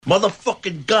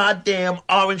motherfucking goddamn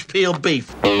orange peel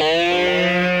beef.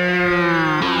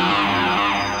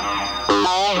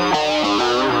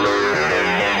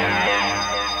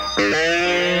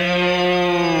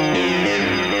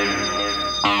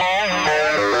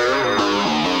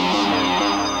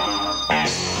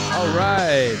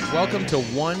 Welcome to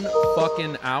One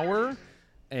Fucking Hour,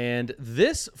 and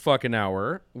this fucking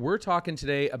hour, we're talking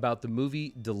today about the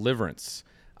movie Deliverance.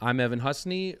 I'm Evan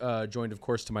Husney, joined, of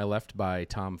course, to my left by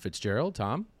Tom Fitzgerald.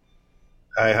 Tom?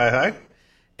 Hi.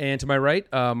 And to my right,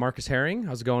 Marcus Herring.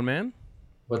 How's it going, man?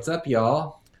 What's up,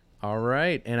 y'all? All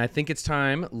right, and I think it's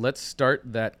time. Let's start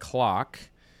that clock.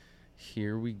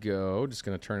 Here we go. Just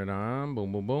going to turn it on.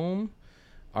 Boom, boom, boom.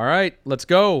 All right, let's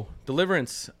go.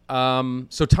 Deliverance.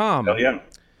 So, Tom. Hell yeah.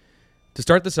 To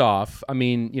start this off, I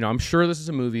mean, I'm sure this is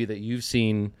a movie that you've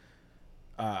seen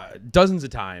dozens of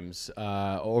times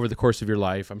over the course of your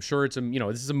life. I'm sure it's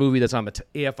this is a movie that's on the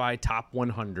AFI Top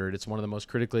 100. It's one of the most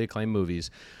critically acclaimed movies.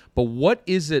 But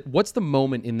what's the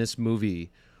moment in this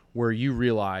movie where you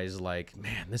realize, like,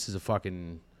 man, this is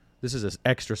an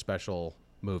extra special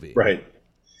movie? Right.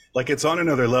 Like, it's on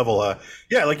another level.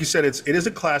 Yeah, like you said, it is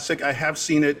a classic. I have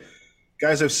seen it.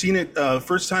 Guys, I've seen it.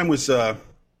 First time was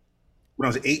when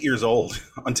I was 8 years old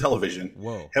on television.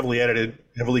 Whoa. Heavily edited,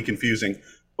 heavily confusing.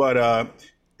 But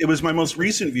it was my most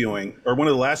recent viewing, or one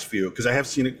of the last few, because I have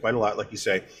seen it quite a lot, like you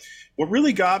say. What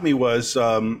really got me was,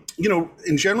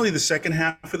 in generally the second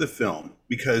half of the film,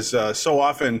 because so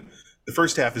often the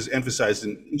first half is emphasized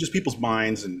in just people's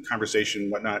minds and conversation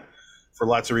and whatnot for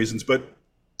lots of reasons. But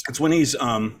it's when he's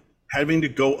having to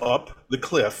go up the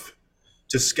cliff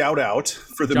to scout out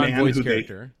for the man who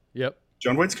character. Yep.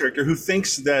 Jon Voight's character, who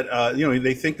thinks that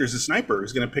they think there's a sniper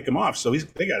who's going to pick him off, so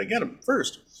they got to get him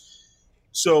first.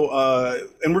 So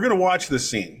and we're going to watch this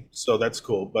scene, so that's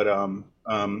cool. But in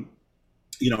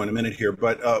a minute here.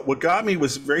 But what got me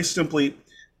was very simply,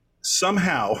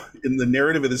 somehow in the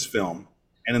narrative of this film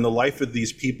and in the life of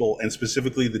these people, and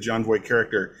specifically the Jon Voight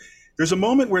character, there's a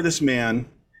moment where this man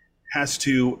has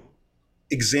to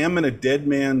examine a dead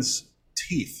man's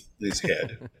teeth in his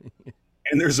head.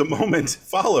 And there's a moment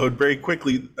followed very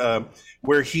quickly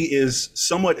where he is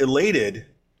somewhat elated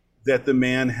that the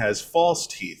man has false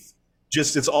teeth.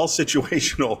 Just, it's all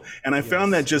situational. And I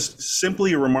found that just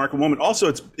simply a remarkable moment.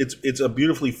 Also, it's a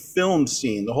beautifully filmed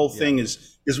scene. The whole thing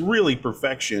is really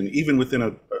perfection, even within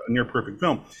a near perfect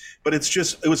film. But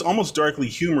it was almost darkly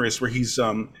humorous, where he's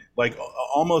going like,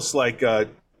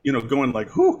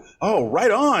 whoo, oh,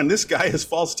 right on, this guy has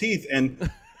false teeth.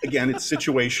 And again, it's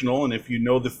situational, and if you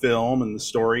know the film and the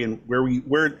story and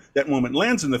where that moment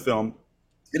lands in the film,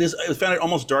 I found it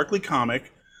almost darkly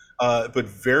comic, but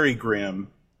very grim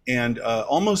and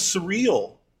almost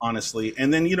surreal, honestly.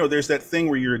 And then there's that thing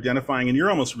where you're identifying and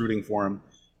you're almost rooting for him.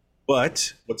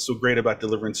 But what's so great about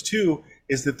Deliverance 2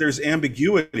 is that there's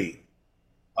ambiguity.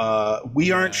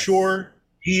 We aren't sure.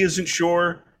 He isn't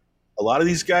sure. A lot of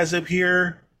these guys up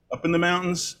here, up in the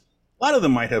mountains, a lot of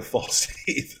them might have false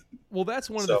teeth. Well, that's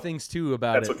one of the things, too,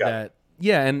 about it.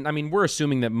 And I mean, we're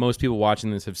assuming that most people watching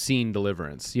this have seen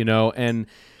Deliverance, and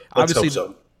obviously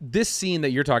this scene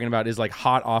that you're talking about is like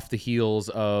hot off the heels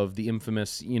of the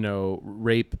infamous,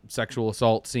 rape, sexual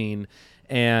assault scene.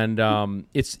 And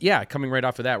it's coming right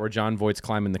off of that, where Jon Voight's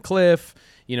climbing the cliff,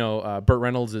 Burt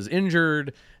Reynolds is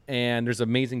injured, and there's an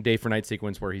amazing day for night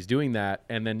sequence where he's doing that.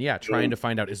 And then, trying to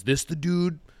find out, is this the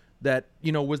dude that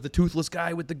was the toothless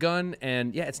guy with the gun?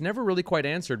 And it's never really quite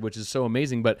answered, which is so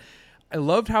amazing. But I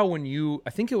loved how I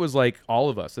think it was like all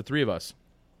of us, the three of us,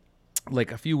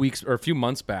 like a few weeks or a few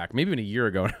months back, maybe even a year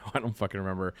ago, I don't fucking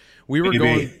remember, we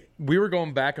were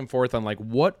going back and forth on like,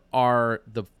 what are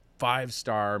the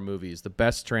 5-star movies, the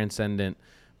best transcendent,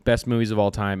 best movies of all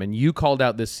time? And you called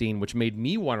out this scene, which made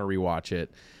me want to rewatch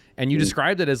it, and you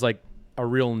described it as like a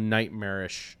real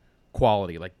nightmarish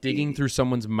quality, like digging through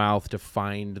someone's mouth to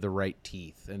find the right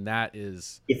teeth. And that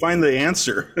is to find the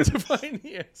answer.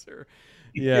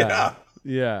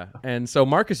 Yeah. And so,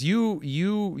 Marcus, you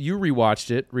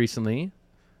rewatched it recently.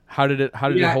 How did it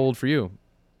hold for you?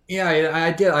 Yeah,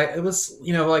 I did. It was,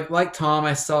 like Tom,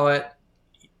 I saw it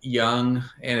young,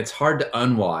 and it's hard to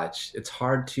unwatch. It's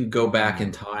hard to go back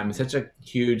in time. It's such a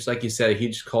huge, like you said, a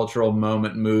huge cultural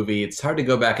moment movie. It's hard to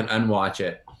go back and unwatch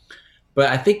it. But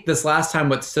I think this last time,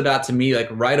 what stood out to me like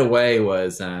right away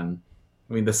was,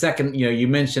 the second, you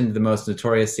mentioned the most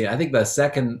notorious scene. I think the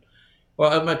second,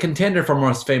 a contender for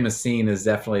most famous scene is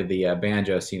definitely the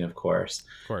banjo scene, of course.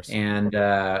 Of course. And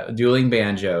dueling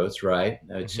banjos, right?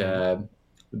 Which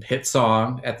hit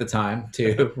song at the time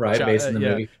too, right? Based on the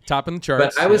movie. Top in the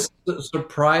charts. But I was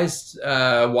surprised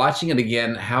watching it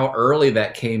again how early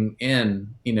that came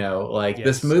in.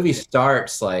 This movie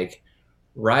starts like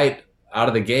right out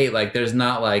of the gate. Like there's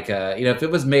not like if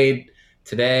it was made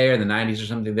today or in the 90s or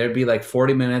something, there'd be like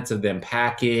 40 minutes of them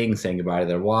packing, saying goodbye to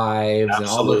their wives, and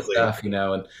all this stuff.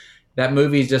 And that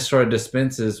movie just sort of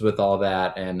dispenses with all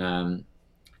that. And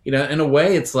in a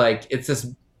way, it's like it's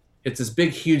this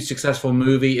big, huge, successful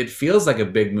movie. It feels like a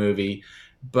big movie,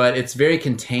 but it's very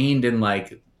contained in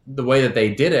like the way that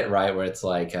they did it, right? Where it's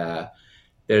like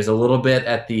there's a little bit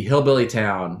at the hillbilly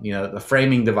town, the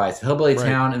framing device, hillbilly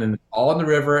town, and then all in the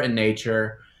river and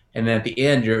nature. And then at the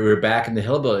end, you're back in the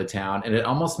hillbilly town, and it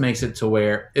almost makes it to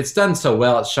where it's done so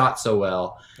well, it's shot so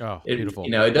well. Oh, beautiful.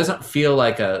 It doesn't feel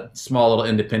like a small little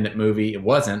independent movie. It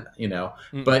wasn't,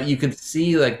 but you could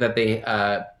see like that they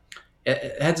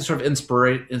it had this sort of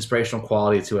inspirational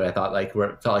quality to it. I thought like where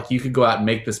it felt like you could go out and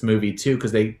make this movie too,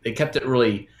 because they kept it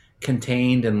really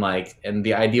contained and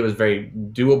the idea was very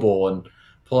doable and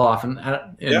pull off and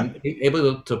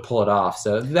able to pull it off.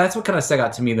 So that's what kind of stuck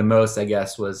out to me the most, I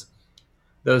guess, was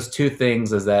those two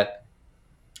things. Is that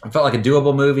it felt like a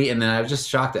doable movie, and then I was just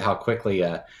shocked at how quickly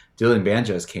Dueling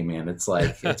Banjos came in. It's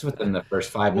like it's within the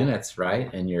first 5 minutes,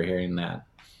 right? And you're hearing that.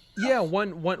 Yeah,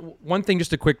 one thing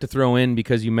just to throw in,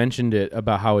 because you mentioned it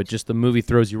about how the movie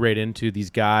throws you right into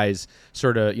these guys,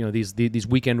 sort of these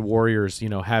weekend warriors,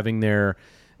 having their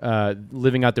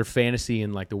living out their fantasy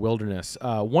in like the wilderness.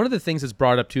 One of the things that's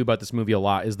brought up too about this movie a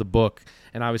lot is the book,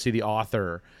 and obviously the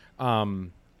author,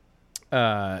 who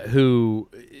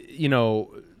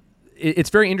it's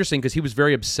very interesting because he was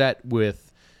very upset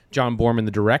with John Boorman,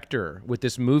 the director, with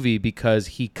this movie because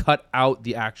he cut out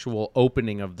the actual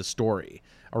opening of the story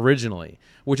originally,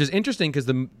 which is interesting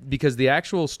because the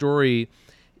actual story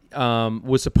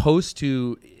was supposed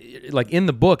to, like in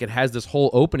the book, it has this whole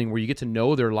opening where you get to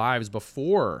know their lives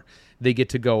before they get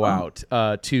to go out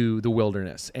to the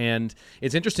wilderness. And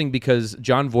it's interesting because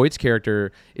John Voight's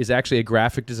character is actually a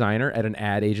graphic designer at an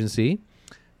ad agency.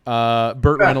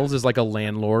 Burt Reynolds is like a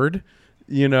landlord,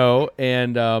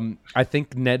 and I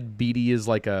think Ned Beatty is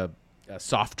like a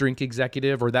soft drink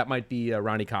executive, or that might be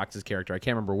Ronnie Cox's character. I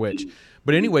can't remember which.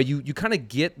 But anyway, you kind of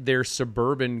get their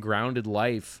suburban grounded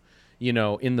life,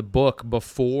 in the book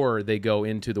before they go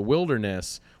into the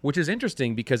wilderness, which is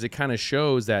interesting because it kind of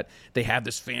shows that they have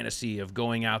this fantasy of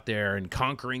going out there and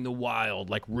conquering the wild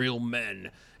like real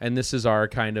men. And this is our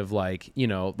kind of like,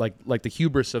 like the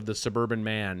hubris of the suburban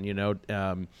man,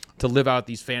 to live out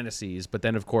these fantasies. But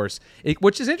then, of course,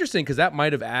 which is interesting because that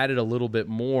might have added a little bit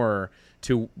more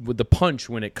to with the punch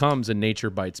when it comes and nature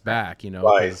bites back,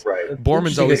 Right.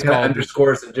 Boorman's always kind of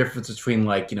underscores the difference between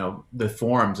like, the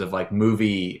forms of like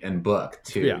movie and book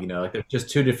too. Yeah. Like they're just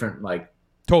two different like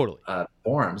totally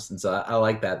forms. And so I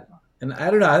like that. And I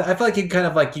don't know, I feel like you kind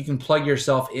of like you can plug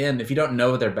yourself in if you don't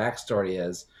know what their backstory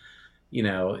is. You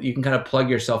can kind of plug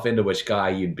yourself into which guy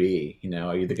you'd be.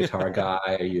 Are you the guitar guy?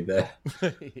 Are you the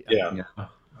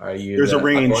Are you? There's a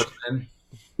range.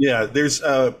 Yeah, there's.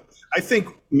 I think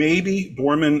maybe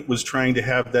Boorman was trying to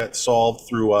have that solved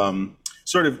through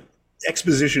sort of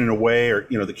exposition in a way, or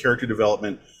the character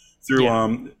development through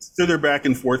their back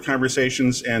and forth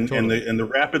conversations and the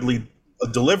rapidly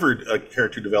delivered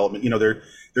character development.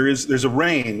 There's a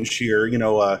range here.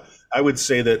 I would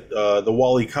say that the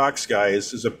Wally Cox guy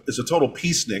is a total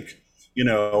peacenik,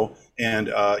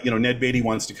 and Ned Beatty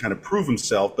wants to kind of prove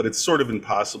himself, but it's sort of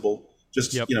impossible.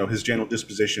 Just his general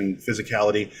disposition,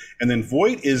 physicality, and then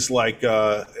Voight is like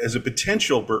as a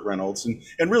potential Burt Reynolds,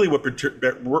 and really what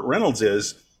Burt Reynolds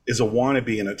is a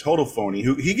wannabe and a total phony.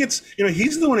 Who he gets,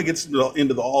 he's the one who gets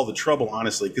into all the trouble,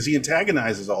 honestly, because he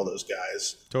antagonizes all those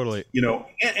guys. Totally.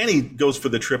 And he goes for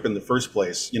the trip in the first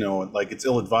place. Like it's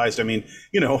ill advised. I mean,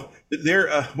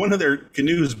 one of their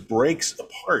canoes breaks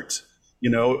apart.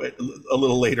 A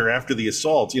little later after the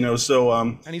assault, so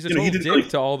and he's a total dick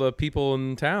to all the people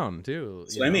in town too.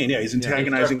 I mean, he's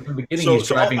antagonizing. From the beginning, he's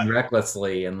driving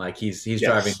recklessly, and like he's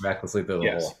driving recklessly through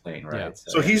the whole thing, right? Yeah.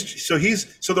 So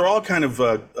they're all kind of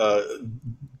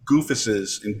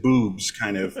goofuses and boobs,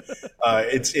 kind of.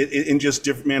 It's in just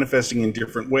manifesting in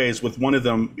different ways. With one of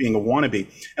them being a wannabe,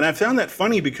 and I found that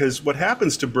funny because what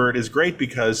happens to Burt is great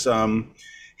because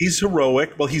he's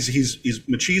heroic. Well, he's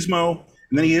machismo.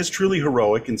 And then he is truly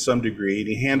heroic in some degree, and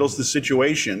he handles the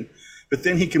situation, but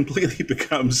then he completely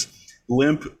becomes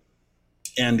limp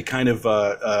and kind of,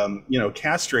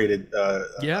 castrated,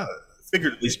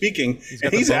 figuratively speaking,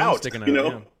 and he's out,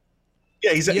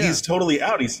 he's totally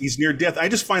out. He's near death. I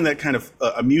just find that kind of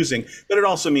amusing, but it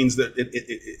also means that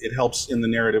it helps in the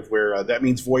narrative where that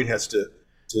means Voight has to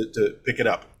pick it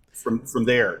up. from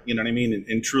there. You know what I mean?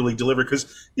 And truly deliver,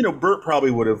 because Burt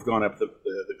probably would have gone up the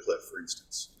cliff, for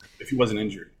instance, if he wasn't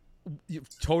injured.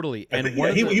 Totally, and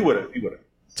he would have.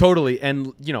 Totally,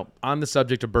 and on the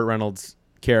subject of Burt Reynolds'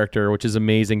 character, which is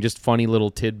amazing, just funny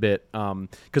little tidbit,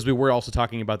 because we were also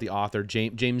talking about the author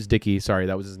James Dickey. Sorry,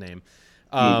 that was his name.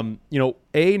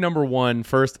 Number one,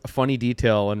 first, a funny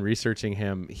detail in researching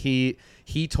him. He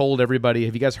told everybody.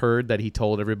 Have you guys heard that he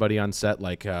told everybody on set,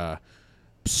 like,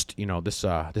 this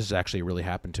has actually really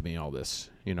happened to me. All this,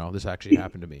 this actually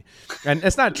happened to me, and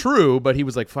it's not true. But he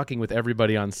was like fucking with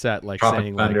everybody on set, like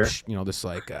saying thunder. like, this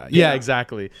like, yeah,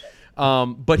 exactly.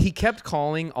 But he kept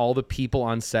calling all the people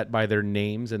on set by their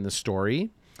names in the story.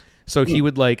 So he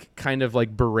would like kind of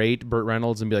like berate Burt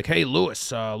Reynolds and be like, "Hey, Lewis,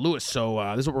 so this is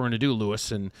what we're going to do,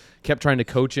 Lewis," and kept trying to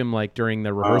coach him like during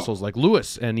the rehearsals, like,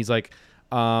 "Lewis," and he's like,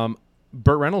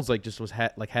 Burt Reynolds like just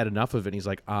had enough of it. And he's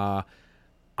like, "I'm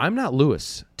not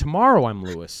Lewis. Tomorrow I'm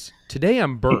Lewis. Today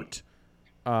I'm Burt."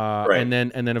 Right. And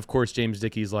then of course James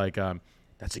Dickey's like,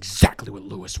 "That's exactly what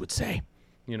Lewis would say."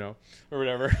 Or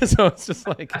whatever. So it's just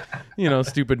like,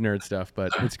 stupid nerd stuff,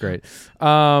 but it's great.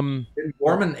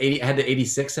 Borman had to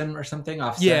 86 him or something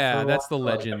offset. Yeah, that's the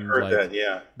legend.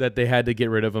 That they had to get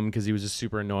rid of him because he was just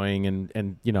super annoying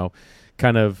and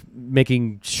kind of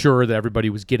making sure that everybody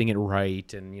was getting it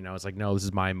right. And it's like, no, this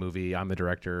is my movie. I'm the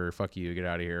director. Fuck you. Get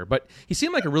out of here. But he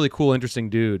seemed like a really cool, interesting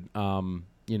dude. And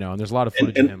there's a lot of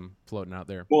footage of him floating out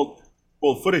there. Well,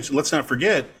 footage. Let's not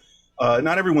forget.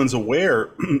 Not everyone's aware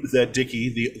that Dickey,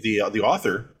 the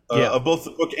author of both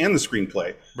the book and the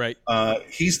screenplay, right?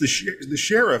 He's the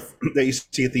sheriff that you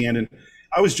see at the end. And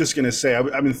I was just going to say,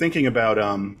 I've been thinking about.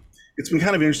 It's been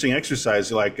kind of an interesting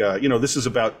exercise. Like, this is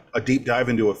about a deep dive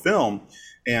into a film,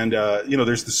 and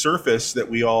there's the surface that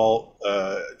we all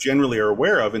generally are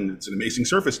aware of, and it's an amazing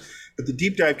surface. But the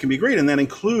deep dive can be great, and that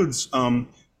includes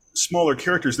smaller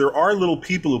characters. There are little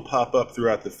people who pop up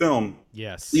throughout the film.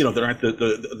 Yes. There aren't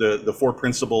the four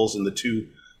principals and the two,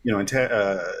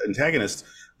 antagonists.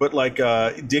 But like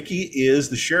Dickey is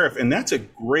the sheriff, and that's a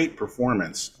great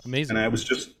performance. Amazing. And I was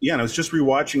just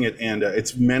rewatching it, and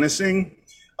it's menacing,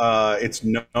 it's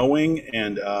knowing,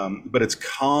 and but it's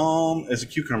calm as a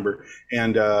cucumber.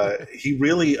 And he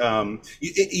really,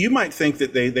 you might think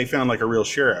that they found like a real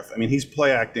sheriff. I mean, he's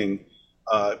play acting,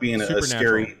 being a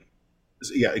scary.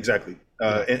 Yeah, exactly.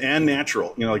 And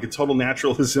natural, like a total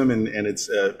naturalism, and it's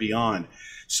beyond.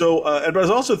 So, but I was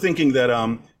also thinking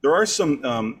that there are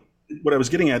some, what I was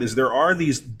getting at is there are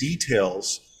these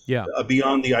details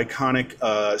beyond the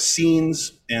iconic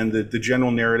scenes and the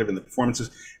general narrative and the performances.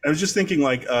 And I was just thinking,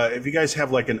 like, if you guys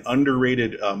have like an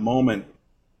underrated moment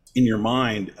in your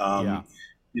mind,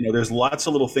 there's lots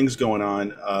of little things going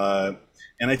on.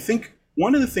 And I think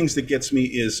one of the things that gets me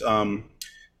is, I'm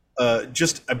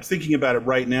thinking about it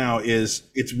right now, is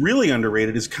it's really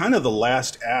underrated, is kind of the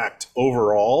last act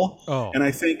overall. And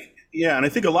I think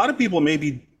a lot of people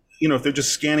maybe, if they're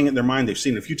just scanning it in their mind, they've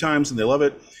seen it a few times and they love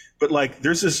it. But like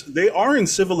they are in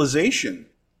civilization,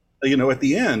 at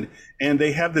the end, and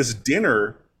they have this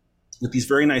dinner with these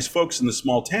very nice folks in the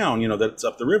small town, that's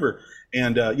up the river.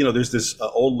 And, there's this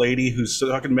old lady who's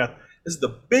talking about, this is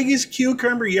the biggest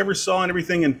cucumber you ever saw and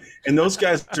everything. And those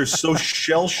guys are so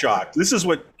shell shocked. This is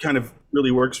what kind of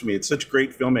really works for me. It's such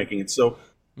great filmmaking. It's so,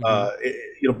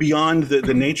 beyond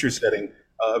the nature setting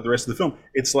of the rest of the film.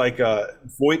 It's like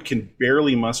Voight can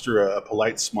barely muster a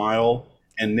polite smile,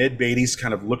 and Ned Beatty's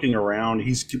kind of looking around.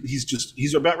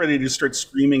 He's about ready to just start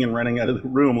screaming and running out of the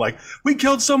room, like, "We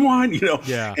killed someone,"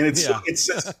 Yeah. And it's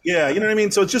you know what I mean.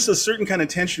 So it's just a certain kind of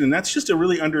tension, and that's just a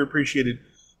really underappreciated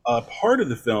part of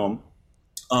the film.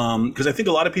 Because I think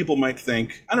a lot of people might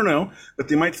think, I don't know, but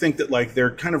they might think that like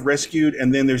they're kind of rescued,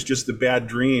 and then there's just the bad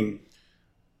dream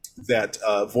that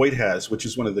Voight has, which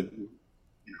is one of the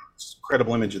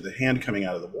incredible image of the hand coming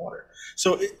out of the water.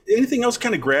 So anything else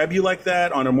kind of grab you like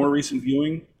that on a more recent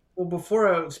viewing? Well,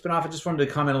 before I spin off, I just wanted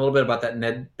to comment a little bit about that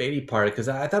Ned Beatty part, because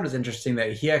I thought it was interesting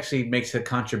that he actually makes a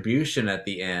contribution at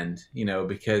the end,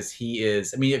 because he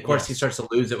is, I mean, of course he starts to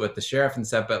lose it with the sheriff and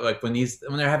stuff, but like when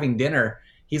they're having dinner,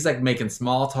 he's like making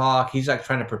small talk. He's like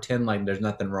trying to pretend like there's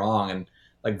nothing wrong. And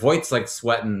like Voight's like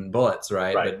sweating bullets,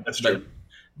 right? Right, that's true.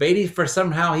 Beatty,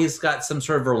 somehow he's got some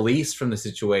sort of release from the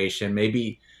situation.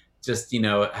 Maybe just,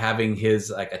 having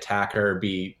his like attacker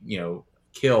be,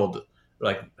 killed,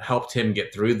 like helped him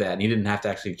get through that. And he didn't have to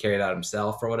actually carry it out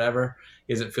himself or whatever.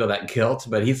 He doesn't feel that guilt,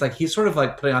 but he's sort of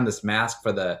like putting on this mask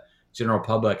for the general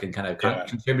public and kind of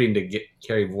contributing to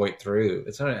carry Voight through.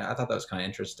 I thought that was kind of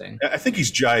interesting. I think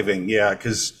he's jiving,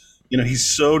 because he's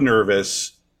so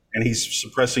nervous and he's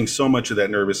suppressing so much of that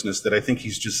nervousness that I think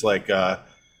he's just like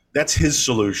that's his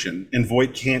solution, and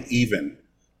Voight can't even.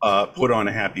 put on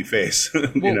a happy face.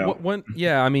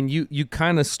 I mean, you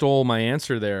kind of stole my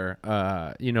answer there,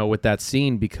 with that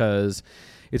scene, because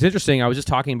it's interesting. I was just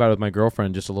talking about it with my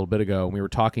girlfriend just a little bit ago. And we were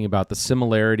talking about the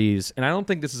similarities, and I don't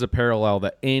think this is a parallel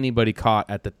that anybody caught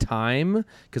at the time,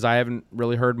 because I haven't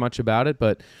really heard much about it,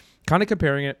 but kind of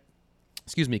comparing it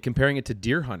to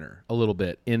Deer Hunter a little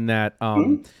bit, in that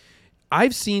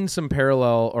I've seen some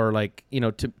parallel, or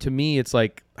to me, it's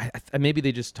like maybe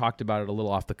they just talked about it a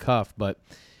little off the cuff, but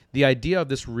the idea of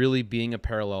this really being a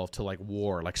parallel to like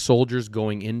war, like soldiers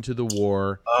going into the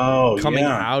war, coming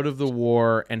out of the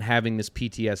war and having this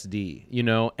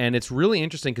PTSD, and it's really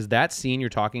interesting because that scene you're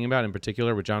talking about in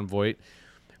particular with Jon Voight,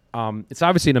 it's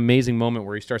obviously an amazing moment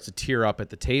where he starts to tear up at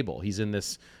the table. He's in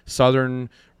this southern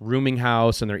rooming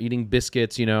house and they're eating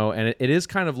biscuits, and it is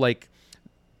kind of like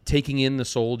taking in the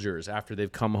soldiers after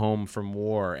they've come home from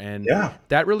war. And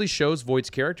that really shows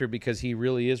Voight's character, because he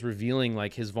really is revealing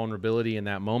like his vulnerability in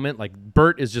that moment. Like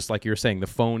Bert is just, like you're saying, the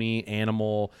phony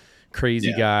animal,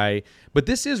 crazy guy. But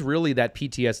this is really that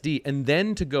PTSD. And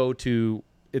then to go to,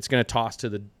 it's going to toss to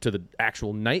the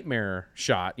actual nightmare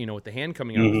shot, with the hand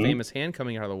coming out, the famous hand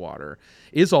coming out of the water,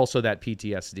 is also that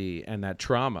PTSD and that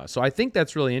trauma. So I think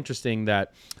that's really interesting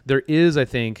that there is, I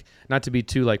think, not to be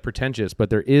too like pretentious, but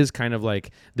there is kind of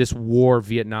like this war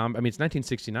Vietnam. I mean, it's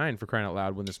 1969 for crying out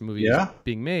loud when this movie is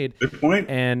being made. Good point.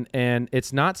 And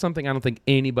it's not something I don't think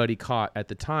anybody caught at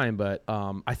the time, but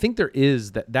I think there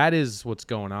is that is what's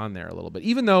going on there a little bit.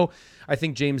 Even though I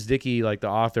think James Dickey, like the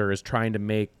author, is trying to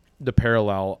make the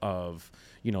parallel of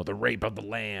the rape of the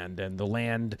land, and the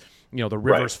land, the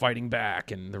rivers fighting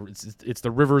back, and it's the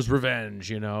river's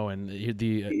revenge, and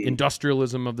the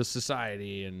industrialism of the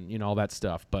society, and all that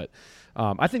stuff. But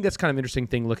I think that's kind of an interesting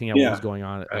thing looking at what was going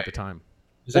on at the time.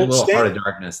 There's a little Heart of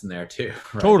Darkness in there too,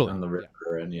 right? Totally, on the river,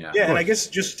 and and I guess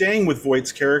just staying with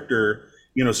Voight's character,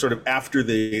 sort of after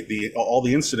all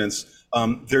the incidents.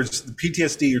 There's the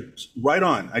PTSD. You're right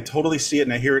on. I totally see it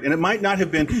and I hear it. And it might not have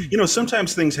been,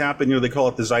 sometimes things happen, they call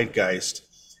it the zeitgeist.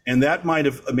 And that might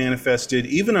have manifested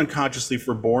even unconsciously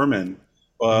for Borman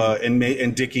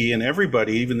and Dickey and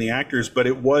everybody, even the actors. But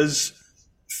it was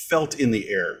felt in the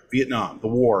air. Vietnam, the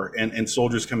war, and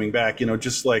soldiers coming back,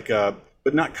 just like,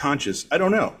 but not conscious. I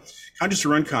don't know. Conscious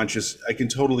or unconscious, I can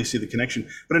totally see the connection.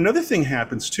 But another thing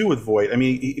happens too with Voight. I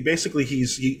mean, he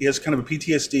has kind of a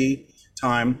PTSD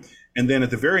time. And then at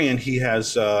the very end, he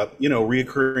has,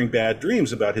 reoccurring bad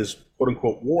dreams about his quote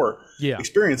unquote war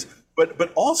experience.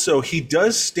 But also he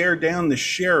does stare down the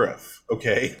sheriff.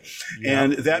 Okay. Yeah.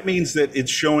 And that means that it's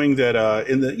showing that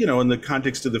in the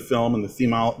context of the film and the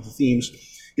themes,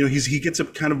 he gets a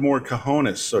kind of more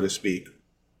cojones, so to speak,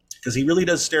 because he really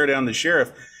does stare down the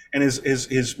sheriff. And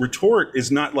his retort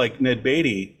is not like Ned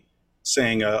Beatty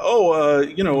saying,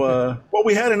 well,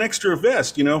 we had an extra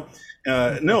vest, no,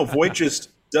 Voight just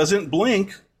doesn't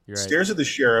blink, stares at the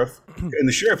sheriff, and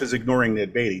the sheriff is ignoring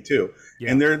Ned Beatty too.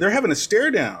 Yeah. And they're having a stare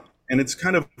down, and it's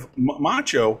kind of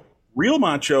macho, real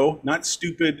macho, not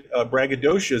stupid,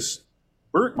 braggadocious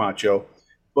Burt macho,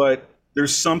 but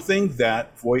there's something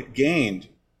that Voight gained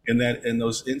in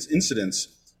those incidents.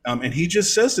 And he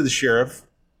just says to the sheriff,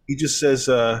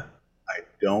 I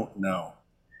don't know.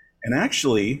 And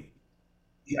actually,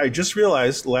 I just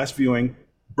realized last viewing,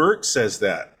 Burt says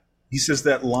that. He says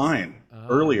that line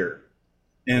earlier,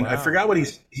 and I forgot what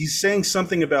he's saying.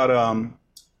 Something about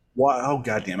why? Oh,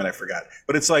 God damn it, I forgot.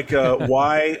 But it's like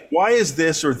why is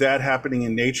this or that happening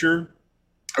in nature,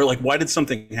 or like why did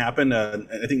something happen?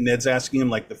 I think Ned's asking him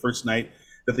like the first night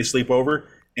that they sleep over,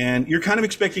 and you're kind of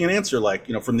expecting an answer like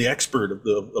from the expert of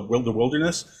the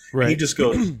wilderness. Right. And he just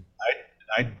goes,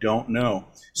 I don't know.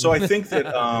 So I think that,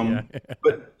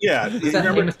 but yeah. It's that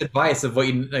famous advice of what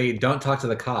you don't talk to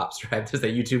the cops, right? There's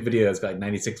that YouTube video that's got like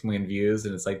 96 million views,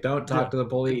 and it's like, don't talk to the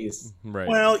police. Right.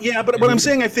 Well, yeah, but what I'm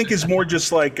saying, I think, is more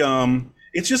just like,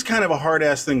 it's just kind of a hard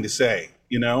ass thing to say,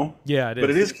 Yeah, it is. But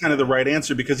it is kind of the right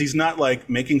answer because he's not like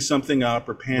making something up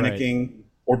or panicking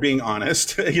or being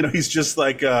honest. He's just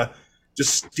like,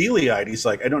 just steely-eyed. He's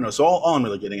like, I don't know. So all I'm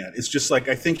really getting at, it's just like,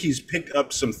 I think he's picked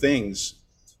up some things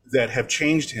that have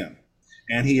changed him,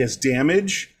 and he has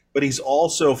damage, but he's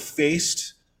also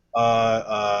faced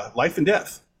life and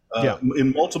death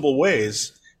in multiple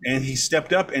ways, and he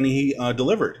stepped up and he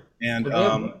delivered, and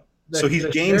so he's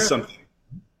gained something.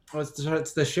 Well,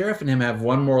 it's the sheriff and him have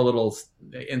one more little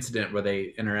incident where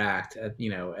they interact at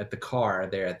the car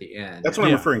there at the end. That's what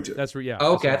I'm referring to. That's where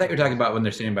Oh, okay, I thought you were talking about when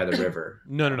they're sitting by the river.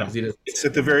 No. It's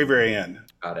at the very, very end.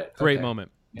 Got it. Great moment.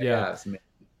 Yeah.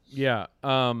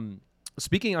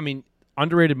 Speaking, I mean,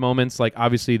 underrated moments, like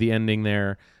obviously the ending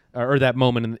there, or that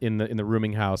moment in the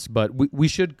rooming house. But we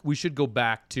should go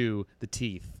back to the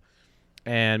teeth,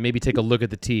 and maybe take a look at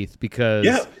the teeth,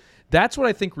 because that's what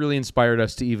I think really inspired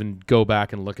us to even go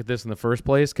back and look at this in the first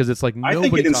place, because it's like nobody I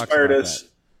think it talks inspired about us. That.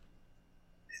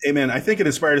 Hey man, I think it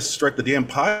inspired us to start the damn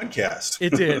podcast.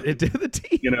 It did. It did. The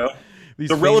teeth. You know, These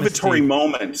the revelatory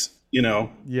moment. You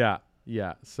know. Yeah.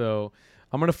 Yeah. So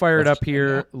I'm gonna fire it up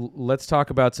here. Let's talk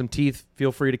about some teeth.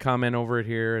 Feel free to comment over it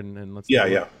here, and let's.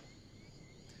 Yeah.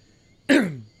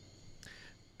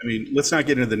 I mean, let's not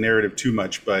get into the narrative too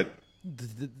much, but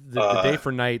the day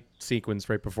for night sequence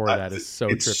right before that is so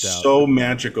tripped out. So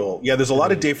magical. Yeah, there's a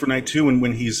lot of day for night too,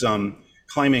 when he's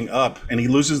climbing up and he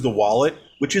loses the wallet,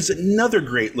 which is another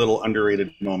great little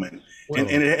underrated moment.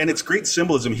 And it's great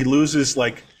symbolism. He loses,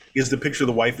 like, he has the picture of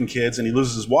the wife and kids, and he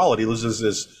loses his wallet. He loses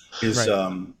his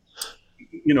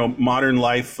modern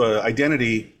life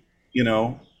identity.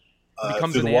 Becomes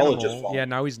through an the wallet animal. just falling. Yeah,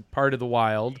 now he's part of the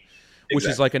wild. Which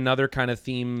is like another kind of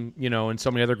theme, in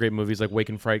so many other great movies, like Wake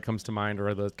and Fright comes to mind,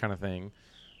 or the kind of thing.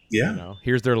 Yeah.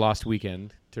 Here's their lost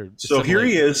weekend. So here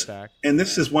he is, and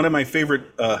this is one of my favorite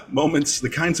moments, the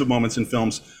kinds of moments in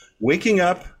films, waking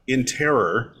up in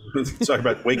terror. Let's talk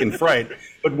about Wake and Fright,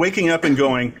 but waking up and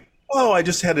going, oh, I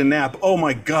just had a nap. Oh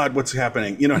my God, what's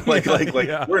happening? We're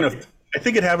in I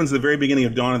think it happens at the very beginning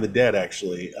of Dawn of the Dead,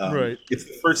 actually. Right. It's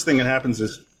the first thing that happens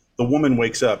is the woman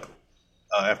wakes up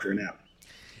after a nap.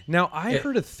 Now, I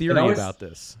heard a theory about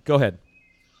this. Go ahead.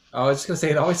 I was just going to say,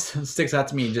 it always sticks out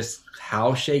to me just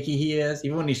how shaky he is.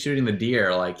 Even when he's shooting the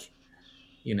deer,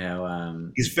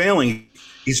 he's failing.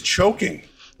 He's choking.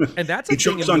 And that's he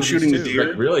chokes on shooting the deer.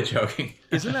 Like, really choking.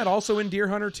 Isn't that also in Deer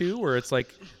Hunter 2, where it's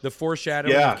like the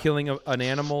foreshadowing of killing an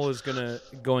animal is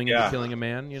going into killing a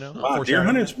man, Wow, Deer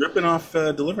Hunter's ripping off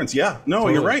Deliverance. Yeah. No,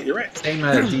 totally. You're right. Same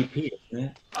DP, isn't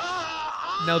it?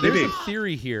 Now, there's a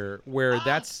theory here where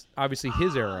that's obviously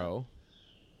his arrow.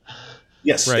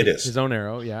 Yes, right? It is. His own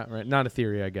arrow, yeah. Right. Not a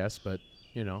theory, I guess, but,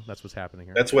 that's what's happening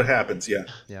here. That's what happens, yeah.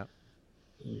 Yeah.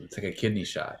 It's like a kidney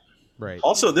shot. Right.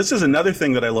 Also, this is another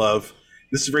thing that I love.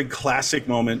 This is a very classic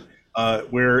moment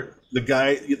where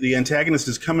the antagonist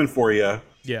is coming for you.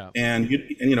 Yeah. And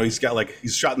he's got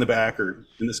he's shot in the back, or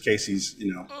in this case, he's,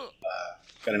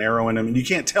 got an arrow in him. And you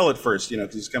can't tell at first,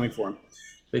 because he's coming for him.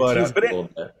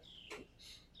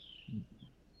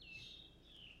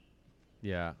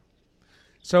 Yeah.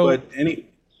 So, and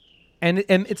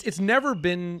it's never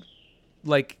been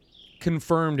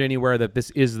confirmed anywhere that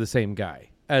this is the same guy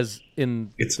as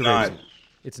in. It's not.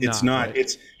 It's not.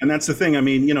 Right? And that's the thing. I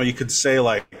mean, you could say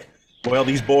well,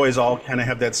 these boys all kind of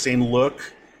have that same look,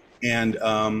 and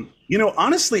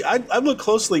honestly, I look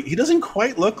closely. He doesn't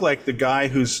quite look like the guy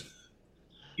who's,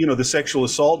 the sexual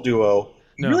assault duo.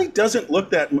 He really doesn't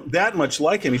look that much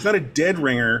like him. He's not a dead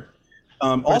ringer.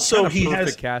 Also, he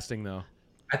has casting though.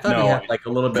 I thought he had a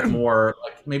little bit more.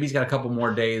 Maybe he's got a couple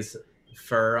more days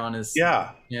fur on his.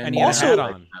 Yeah. And he had a hat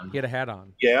on. He had a hat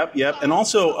on. Yep. And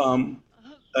also,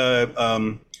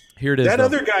 here it is. That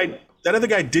other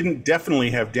guy didn't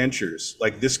definitely have dentures.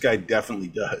 Like this guy definitely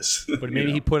does. But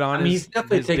maybe he put on. He's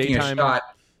definitely taking a shot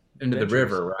into the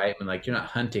river, right? And you're not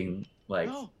hunting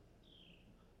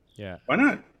Yeah. Why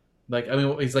not?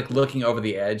 He's looking over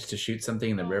the edge to shoot something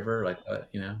in the river.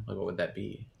 What would that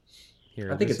be?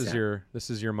 Here, I think this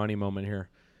is your money moment here.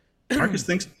 Marcus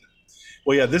thinks.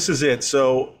 Well, yeah, this is it.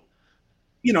 So,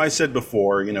 I said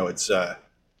before, it's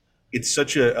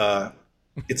such a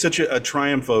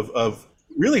triumph of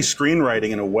really screenwriting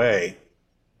in a way,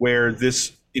 where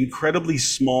this incredibly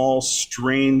small,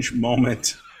 strange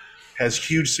moment has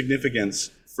huge significance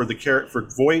for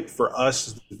Voight, for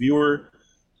us, the viewer,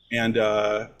 and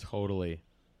totally,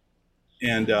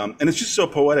 and it's just so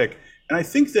poetic. And I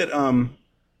think that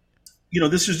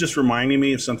this is just reminding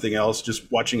me of something else. Just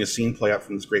watching a scene play out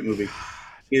from this great movie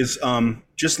is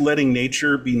just letting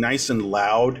nature be nice and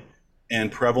loud and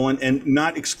prevalent, and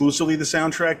not exclusively the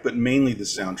soundtrack, but mainly the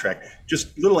soundtrack.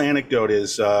 Just little anecdote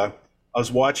is I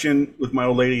was watching with my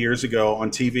old lady years ago on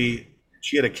TV.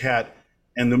 She had a cat,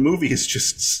 and the movie it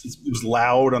was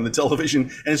loud on the television,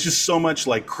 and it's just so much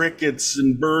like crickets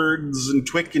and birds and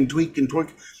twick and tweak and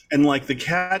twick, and the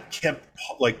cat kept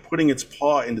putting its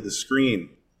paw into the screen.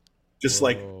 Just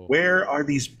where are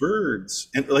these birds?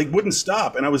 And wouldn't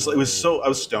stop. And I was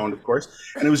stoned, of course.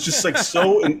 And it was just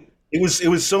so, it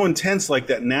was so intense.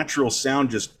 That natural sound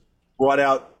just brought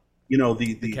out,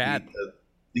 the cat.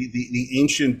 The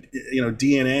ancient,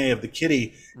 DNA of the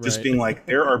kitty, just being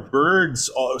there are birds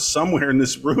somewhere in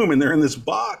this room, and they're in this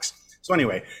box. So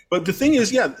anyway, but the thing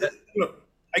is,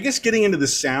 I guess getting into the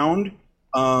sound,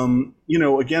 again,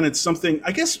 it's something,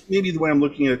 I guess maybe the way I'm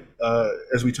looking at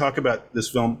as we talk about this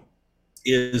film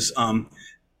is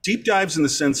deep dives in the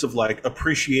sense of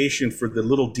appreciation for the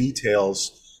little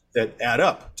details that add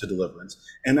up to Deliverance.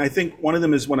 And I think one of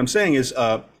them is what I'm saying is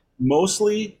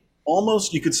mostly,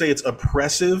 almost you could say it's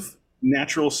oppressive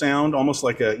natural sound, almost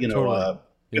like a, totally.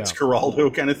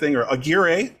 Fitzcarraldo kind of thing, or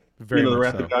Aguirre, the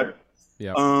Wrath of God.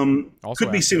 Yeah.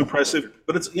 Could be seen oppressive,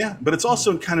 but it's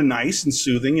also kind of nice and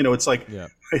soothing. It's like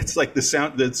it's like the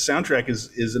soundtrack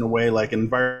is in a way like an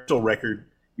environmental record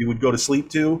you would go to sleep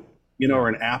to, or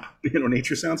an app,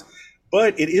 nature sounds.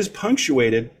 But it is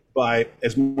punctuated by,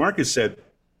 as Marcus said,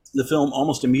 the film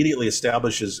almost immediately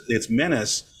establishes its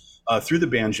menace through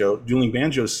the dueling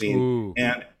banjo scene. Ooh.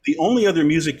 And the only other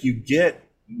music you get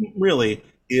really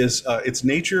is it's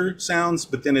nature sounds,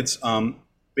 but then it's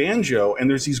banjo, and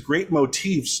there's these great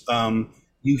motifs.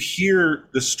 You hear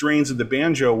the strains of the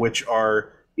banjo, which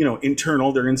are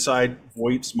internal; they're inside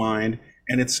Voight's mind,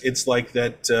 and it's like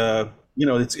that.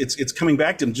 It's coming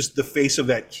back to him. Just the face of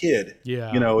that kid,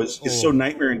 is so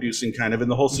nightmare-inducing, kind of.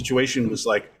 And the whole situation was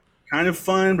like kind of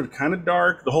fun, but kind of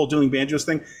dark. The whole dueling banjos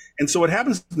thing. And so what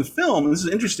happens in the film, and this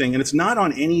is interesting, and it's not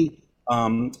on any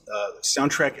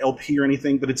soundtrack LP or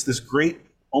anything, but it's this great,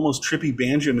 almost trippy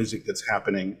banjo music that's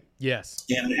happening. Yes.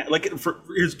 And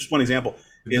here's just one example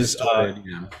is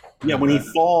when he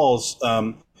falls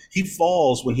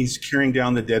when he's carrying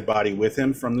down the dead body with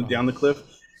him from down the cliff,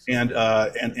 and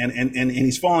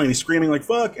he's falling, he's screaming like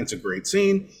fuck. And it's a great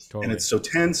scene, totally. And it's so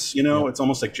tense, it's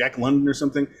almost like Jack London or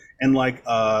something, and like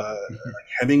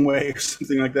Hemingway or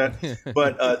something like that.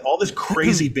 But all this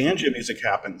crazy banjo music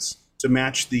happens to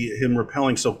match him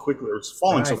rappelling so quickly or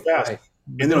falling so fast. Right.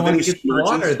 And then when he hits the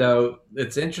water, though,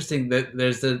 it's interesting that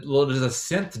there's a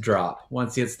synth drop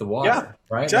once he hits the water. Yeah,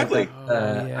 right. Exactly.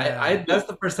 That's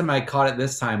the first time I caught it.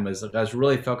 This time I was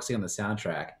really focusing on the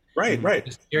soundtrack. Right.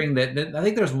 Just hearing that. I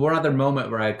think there's one other moment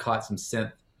where I caught some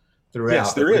synth throughout.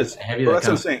 Yes, there is. That's what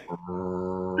I'm saying.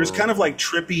 There's kind of like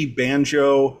trippy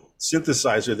banjo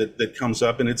synthesizer that comes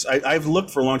up, and I've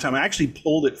looked for a long time. I actually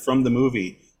pulled it from the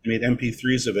movie. I made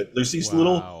MP3s of it. There's these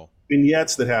little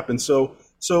vignettes that happen. So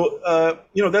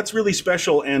that's really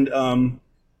special, and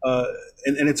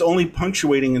it's only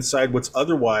punctuating inside what's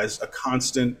otherwise a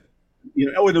constant.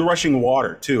 The rushing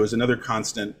water too is another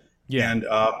constant. Yeah. And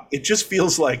it just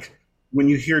feels like when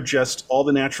you hear just all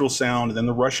the natural sound and then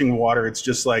the rushing water, it's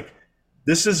just like,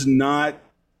 this is not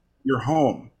your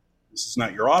home. This is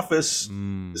not your office.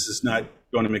 This is not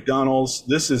going to McDonald's.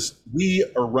 We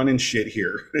are running shit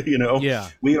here. Yeah.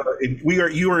 You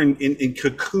are in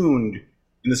cocooned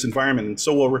in this environment, and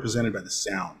so well represented by the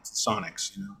sounds, the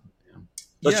sonics.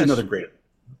 That's another great.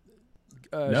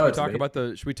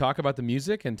 Should we talk about the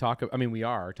music and talk? I mean, we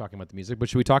are talking about the music, but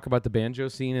should we talk about the banjo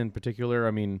scene in particular?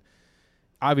 I mean,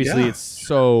 obviously it's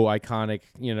so iconic,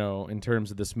 in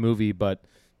terms of this movie. But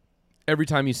every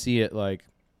time you see it, like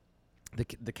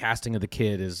the casting of the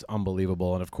kid is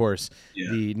unbelievable, and of course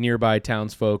the nearby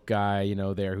townsfolk guy,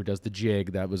 there who does the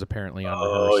jig that was apparently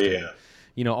unrehearsed.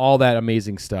 All that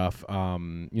amazing stuff.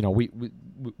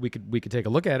 We could take a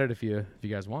look at it if you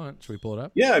guys want. Should we pull it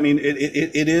up? Yeah, I mean,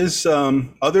 it is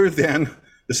other than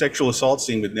the sexual assault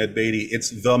scene with Ned Beatty,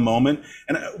 it's the moment.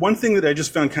 And one thing that I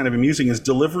just found kind of amusing is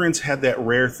Deliverance had that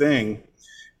rare thing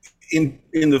in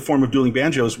the form of dueling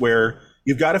banjos, where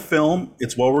you've got a film,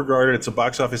 it's well regarded, it's a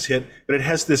box office hit, but it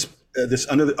has this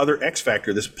other X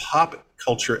factor, this pop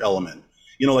culture element.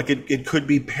 Like it could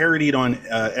be parodied on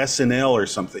SNL or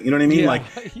something. You know what I mean?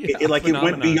 It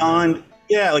went beyond.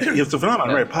 Yeah, like it's a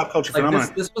phenomenon, right? Pop culture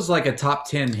phenomenon. This was like a top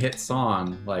 10 hit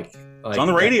song. Like it's on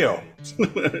the radio. It's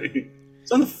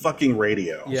on the fucking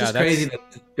radio. Yeah, it's just crazy to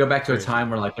go back to a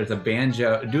time where like there's a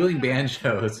banjo, dueling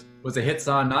banjos was a hit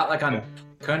song, not like on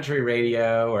country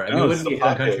radio or it wouldn't be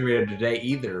on country radio today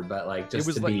either. But like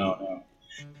just to be. No.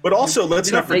 But also,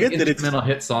 let's not forget that it's instrumental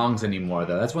hit songs anymore,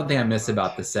 though. That's one thing I miss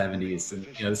about the 70s and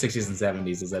the 60s and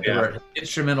 70s is that they were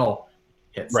instrumental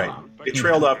hit songs. Right. It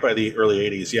trailed off by the early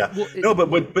 80s. Yeah. Well,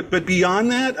 but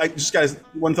beyond that,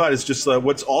 one thought is just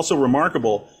what's also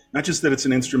remarkable, not just that it's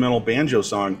an instrumental banjo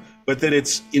song, but that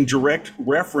it's in direct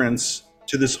reference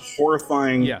to this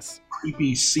horrifying,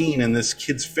 creepy scene in this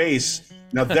kid's face.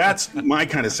 Now that's my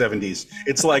kind of 70s.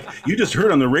 It's like you just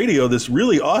heard on the radio this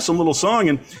really awesome little song,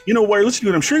 and while you're listening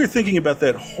to it, I'm sure you're thinking about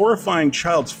that horrifying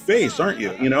child's face, aren't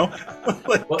you?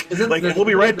 We'll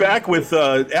be right back with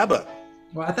ABBA.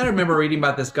 Well, I thought I remember reading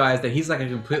about this guy is that he's like a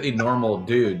completely normal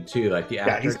dude too, like the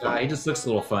actor guy. He just looks a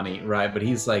little funny, right? But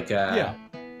he's like,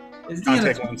 is he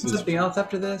in something else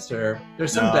after this, or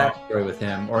there's some backstory with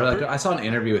him, or like I saw an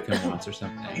interview with him once or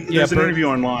something. There's an interview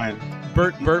online.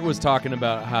 Bert was talking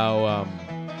about how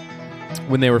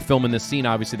when they were filming this scene,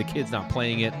 obviously the kid's not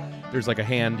playing it there's like a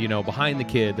hand, behind the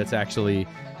kid that's actually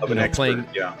playing,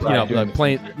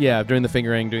 doing the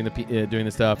fingering, doing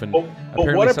the stuff, and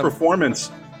but what a performance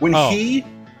when he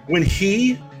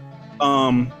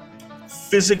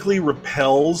physically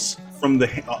repels from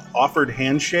the offered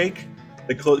handshake.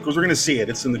 Because we're going to see it.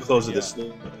 It's in the close of this.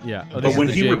 Yeah. But when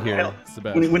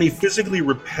he physically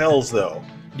repels, though,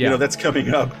 that's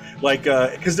coming up. Like,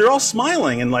 because they're all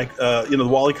smiling, and the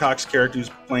Wally Cox character who's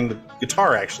playing the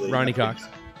guitar, actually. Ronnie Cox.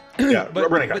 Yeah,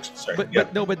 Ronnie Cox. Sorry. But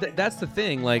that's the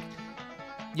thing. Like,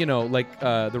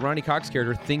 the Ronnie Cox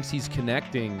character thinks he's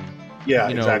connecting. Yeah,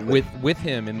 exactly. with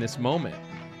him in this moment,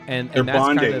 and they're that's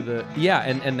bonding. kind of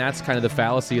and that's kind of the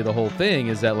fallacy of the whole thing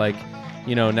is that like.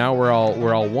 Now we're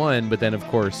all one, but then of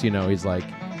course, he's like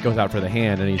goes out for the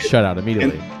hand and he's shut out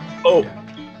immediately.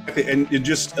 And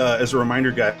just as a reminder,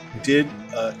 guy did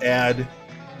add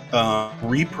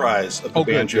reprise of the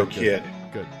Banjo Kid.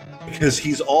 Good. Because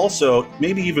he's also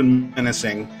maybe even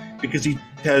menacing because he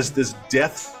has this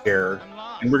death stare,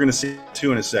 and we're going to see it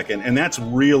too in a second, and that's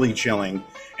really chilling.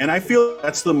 And I feel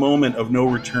that's the moment of no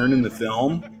return in the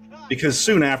film. Because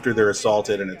soon after they're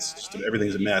assaulted and it's just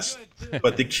everything's a mess,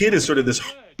 but the kid is sort of this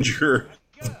harbinger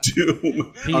of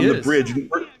doom the bridge.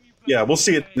 Yeah, we'll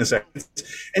see it in a second.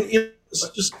 And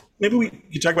just maybe we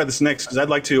can talk about this next because I'd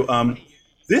like to.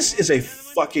 This is a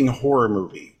fucking horror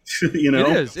movie.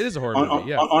 It is a horror movie.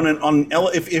 Yeah.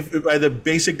 If by the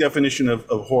basic definition of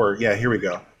horror, yeah. Here we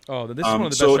go. Oh, this is one of the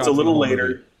best. So shots it's a little later.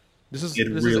 Movie. This is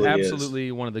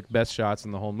absolutely one of the best shots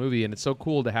in the whole movie, and it's so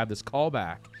cool to have this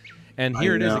callback. And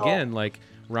here it is again, like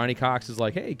Ronnie Cox is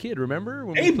like, "Hey kid,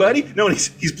 remember?" Hey buddy, no,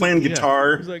 he's playing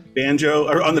guitar, he's like, banjo,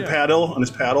 or on his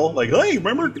paddle, like, "Hey,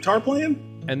 remember guitar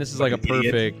playing?" And this is like a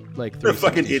perfect, idiot. like, a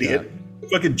fucking idiot,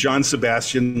 fucking John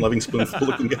Sebastian, Loving Spoonful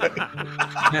looking guy.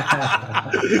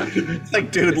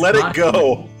 Like, dude, let it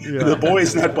go. Yeah. The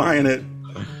boy's not buying it.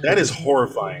 That is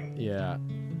horrifying. Yeah.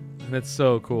 And it's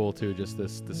so cool too, just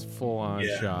this full on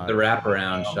shot. The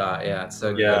wraparound shot, it's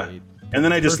so good. And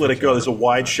then I just let it go. There's a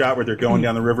wide shot where they're going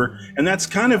down the river. And that's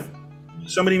kind of,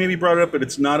 somebody maybe brought it up, but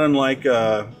it's not unlike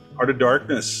Heart of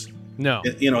Darkness. No.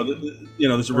 There's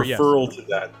a referral to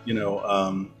that,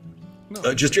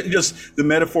 just the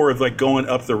metaphor of like going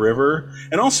up the river.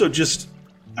 And also just,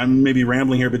 I'm maybe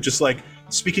rambling here, but just like,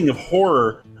 speaking of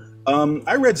horror,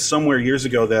 I read somewhere years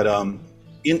ago that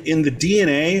in the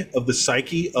DNA of the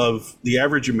psyche of the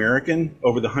average American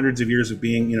over the hundreds of years of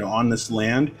being, on this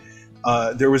land,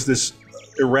 there was this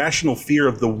irrational fear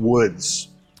of the woods.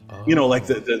 Like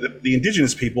the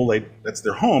indigenous people, that's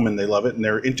their home and they love it and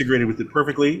they're integrated with it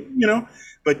perfectly.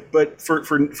 But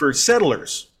for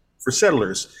settlers,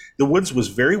 the woods was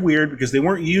very weird because they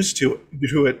weren't used to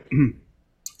it,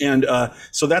 and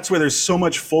so that's where there's so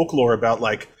much folklore about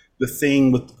like the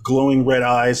thing with glowing red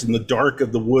eyes and the dark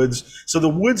of the woods. So the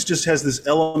woods just has this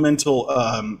elemental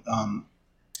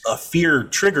fear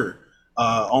trigger.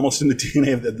 Almost in the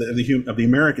DNA of the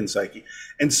American psyche,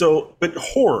 and so, but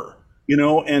horror,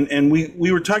 and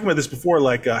we were talking about this before,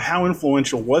 like how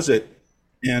influential was it?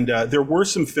 And there were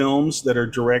some films that are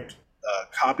direct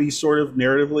copies, sort of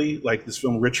narratively, like this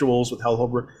film Rituals with Hal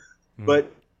Holbrook,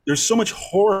 but there's so much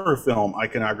horror film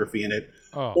iconography in it.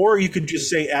 Or you could just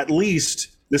say at least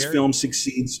this film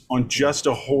succeeds on just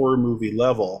a horror movie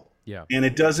level. Yeah, and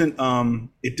it doesn't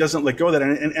let go of that,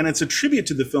 and it's a tribute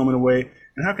to the film in a way.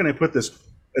 And how can I put this?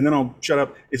 And then I'll shut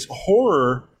up. It's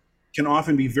horror can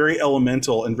often be very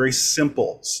elemental and very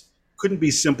simple. Couldn't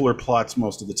be simpler plots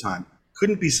most of the time.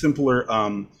 Couldn't be simpler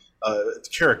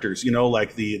characters.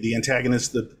 Like the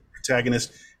antagonist, the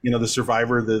protagonist. The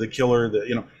survivor, the killer.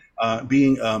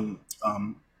 Being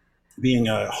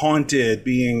haunted,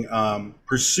 being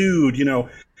pursued.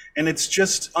 And it's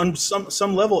just on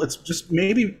some level, it's just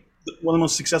maybe one of the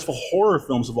most successful horror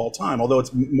films of all time, although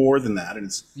it's more than that, and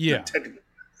it's technically.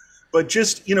 But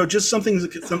just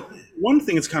one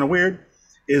thing that's kind of weird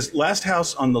is Last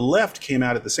House on the Left came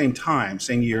out at the same time,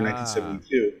 same year,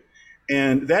 1972,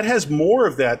 and that has more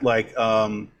of that, like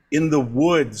in the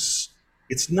woods.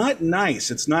 It's not nice.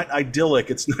 It's not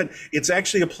idyllic. It's not. It's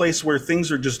actually a place where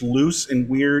things are just loose and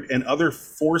weird, and other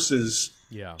forces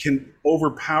can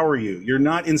overpower you. You're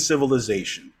not in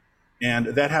civilization. And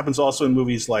that happens also in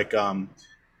movies like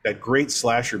that great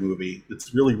slasher movie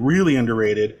that's really, really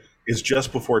underrated is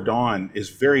Just Before Dawn, is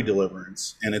very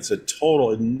Deliverance. And it's it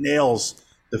nails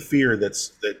the fear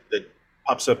that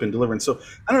pops up in Deliverance. So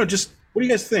I don't know, just what do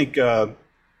you guys think? Well,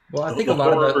 I think a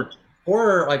lot of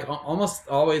horror, like almost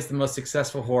always the most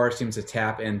successful horror seems to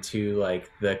tap into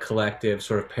like the collective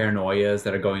sort of paranoias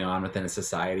that are going on within a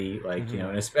society, like you know,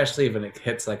 and especially when it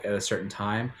hits like at a certain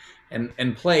time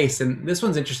and place. And this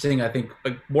one's interesting. I think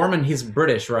like Borman, he's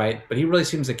British, right? But he really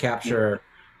seems to capture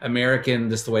American,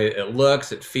 just the way it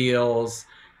looks, it feels,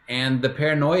 and the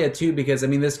paranoia too. Because I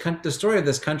mean, the story of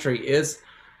this country is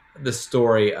the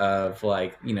story of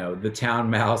like, you know, the town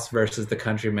mouse versus the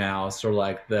country mouse, or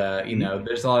like the, you know,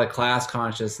 there's a lot of class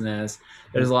consciousness.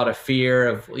 There's a lot of fear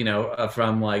of, you know,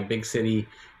 from like big city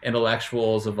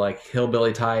intellectuals, of like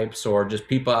hillbilly types, or just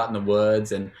people out in the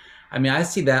woods. And I mean, I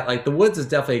see that like the woods is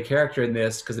definitely a character in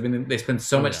this, because I mean, they spend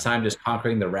so much time just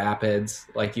conquering the rapids.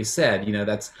 Like you said, you know,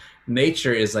 that's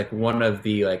nature is like one of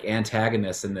the like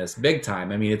antagonists in this big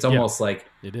time. I mean, it's almost like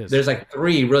it is. There's like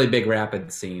 3 really big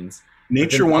rapid scenes.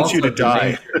 Nature wants you to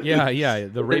die. Yeah,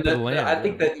 the rape of the land. I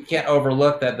think that you can't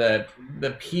overlook that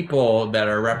the people that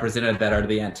are represented that are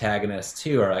the antagonists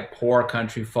too are like poor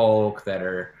country folk that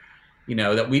are, you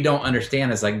know, that we don't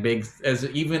understand as like big, as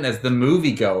even as the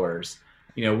moviegoers.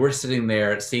 You know, we're sitting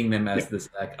there seeing them as this,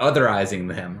 like otherizing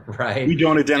them, right? We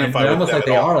don't identify with almost them like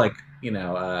they are like, you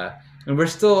know, and we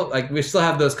still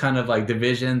have those kind of like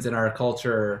divisions in our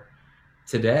culture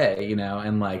today, you know,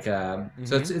 and like so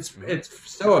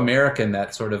it's so American,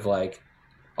 that sort of like,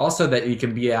 also that you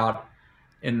can be out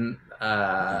in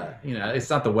you know, it's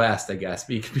not the West, I guess,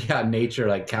 but you can be out in nature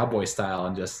like cowboy style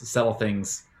and just sell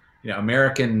things, you know,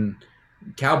 American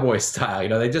cowboy style. You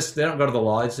know, they don't go to the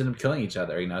law, they just end up killing each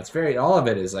other. You know, it's very, all of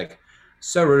it is like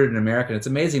so rooted in American. It's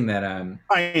amazing that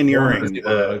pioneering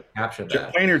capture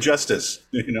that pioneer justice,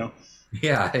 you know.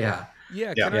 Yeah.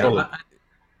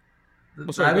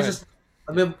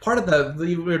 I mean, part of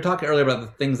we were talking earlier about the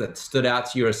things that stood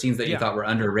out to you, or scenes that you thought were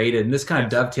underrated, and this kind of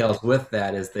dovetails with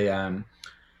that. Is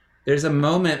there's a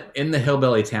moment in the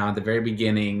hillbilly town at the very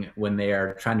beginning when they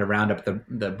are trying to round up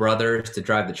the brothers to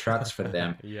drive the trucks for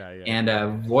them. And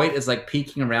Voight is like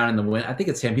peeking around in the window. I think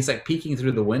it's him. He's like peeking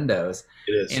through the windows.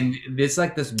 It is. And it's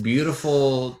like this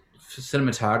beautiful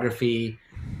cinematography.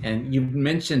 And you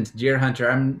mentioned Deer Hunter.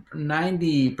 I'm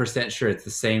 90% sure it's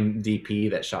the same DP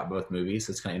that shot both movies.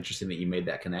 So it's kind of interesting that you made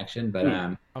that connection. But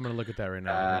I'm gonna look at that right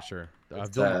now. I'm not sure.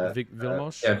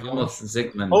 Vilmos? Yeah, Vilmos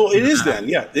Zsigmond. Oh, it is then.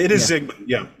 Yeah, it is Zsigmond.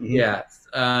 Yeah. Mm-hmm. Yeah.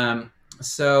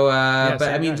 But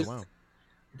I mean,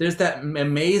 there's that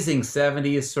amazing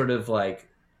 70s sort of like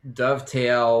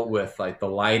dovetail with like the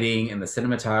lighting and the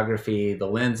cinematography, the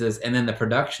lenses, and then the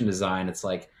production design. It's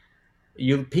like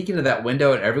you peek into that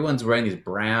window and everyone's wearing these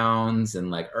browns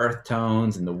and like earth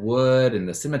tones and the wood, and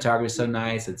the cinematography is so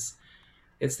nice.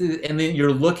 And then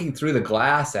you're looking through the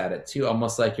glass at it too,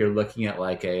 almost like you're looking at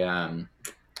like a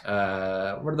what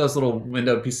are those little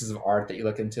window pieces of art that you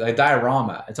look into, like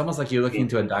diorama. It's almost like you're looking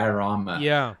into a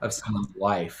diorama of someone's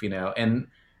life, you know. And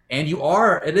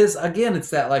it is again,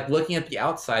 it's that like looking at the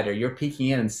outsider, you're peeking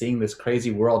in and seeing this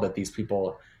crazy world that these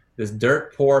people, this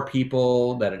dirt poor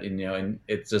people that, you know, and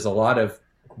there's a lot of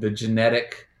the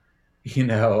genetic, you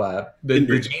know, the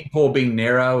gene pool being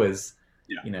narrow is,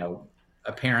 you know,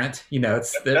 apparent. You know,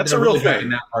 that's a real thing.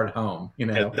 That part home, you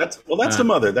know. Yeah, that's the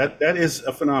mother. That is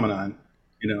a phenomenon,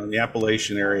 you know, in the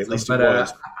Appalachian area. At least it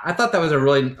was. I thought that was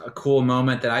a cool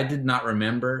moment that I did not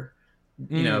remember.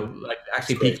 You know, like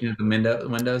actually peeking at the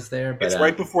windows there. But, it's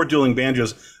right before Dueling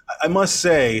Banjos. I must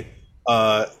say,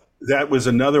 that was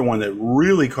another one that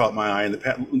really caught my eye in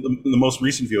the most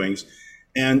recent viewings.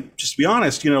 And just to be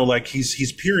honest, you know, like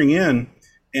he's peering in,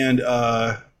 and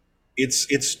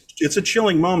it's a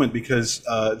chilling moment, because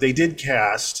they did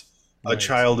cast a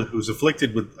child who's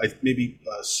afflicted with maybe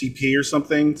CP or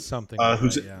something.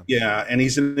 And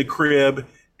he's in the crib,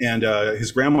 and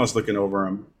his grandma's looking over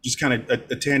him, just kind of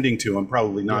attending to him,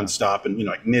 probably nonstop, and, you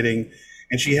know, like knitting.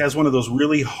 And she has one of those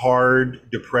really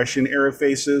hard Depression era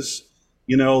faces.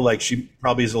 You know, like she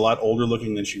probably is a lot older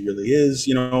looking than she really is,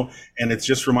 you know, and it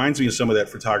just reminds me of some of that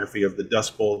photography of the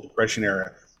Dust Bowl Depression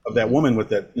era, of that woman with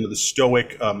that, you know, the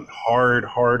stoic, hard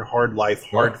life,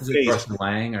 hard face. Dorothy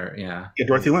Lang,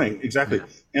 Dorothy Lang, exactly. Yeah.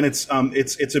 And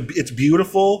it's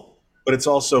beautiful, but it's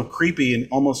also creepy and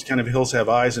almost kind of Hills Have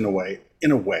Eyes in a way.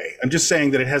 I'm just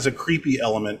saying that it has a creepy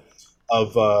element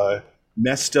of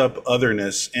messed up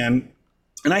otherness. And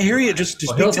I hear you just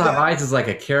Hills Have Eyes is like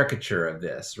a caricature of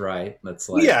this, right? That's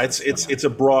like, it's a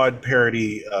broad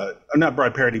parody, not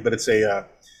broad parody, but it's a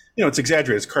you know, it's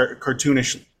exaggerated, it's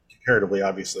cartoonish comparatively,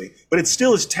 obviously, but it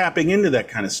still is tapping into that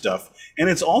kind of stuff. And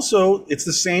it's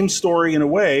the same story in a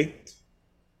way,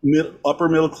 upper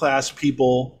middle class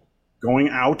people going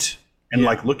out and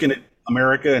like looking at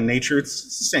America and nature.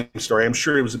 It's the same story. I'm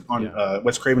sure it was on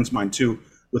Wes Craven's mind too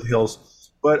with Hills.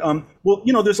 But well,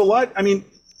 you know, there's a lot. I mean,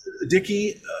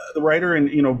 Dickey, the writer, and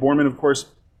Boorman, of course,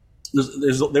 they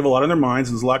have a lot on their minds,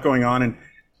 and there's a lot going on. And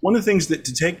one of the things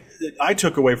that I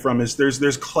took away from is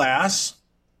there's class,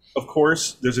 of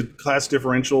course. There's a class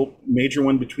differential, major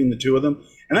one between the two of them,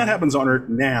 and that happens on Earth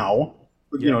now.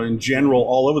 In general,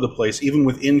 all over the place, even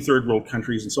within third world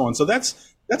countries and so on. So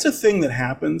that's a thing that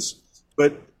happens.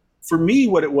 But for me,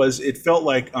 what it was, it felt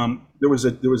like there was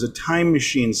a time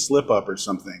machine slip up or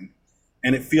something,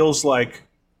 and it feels like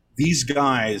these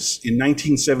guys in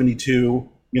 1972,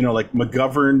 like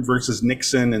McGovern versus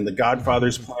Nixon, and the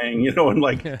Godfather's playing, and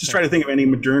like just try to think of any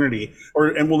modernity.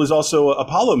 There's also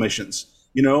Apollo missions,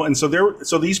 and so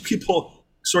these people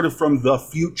sort of from the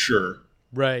future,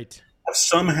 right, have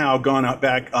somehow gone out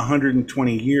back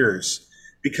 120 years,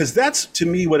 because that's to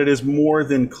me what it is more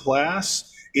than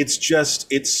class.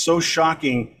 It's so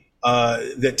shocking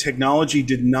that technology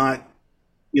did not,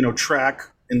 track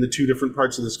in the two different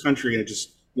parts of this country, and it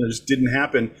just didn't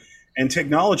happen. And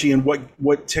technology, and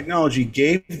what technology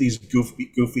gave these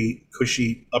goofy,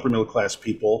 cushy, upper middle class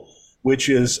people, which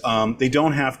is they're not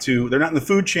in the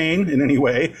food chain in any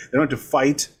way. They don't have to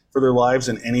fight for their lives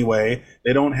in any way.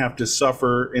 They don't have to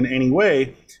suffer in any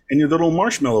way. And you're little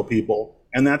marshmallow people.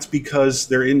 And that's because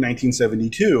they're in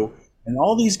 1972. And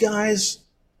all these guys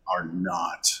are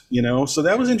not, So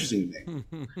that was interesting to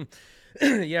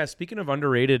me. Yeah, speaking of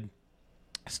underrated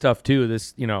stuff too,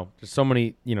 this, there's so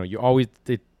many, you always,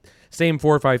 the same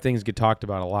 4 or 5 things get talked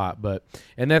about a lot,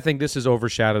 and I think this is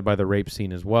overshadowed by the rape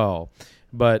scene as well.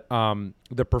 But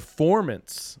the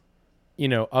performance,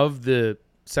 of the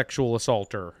sexual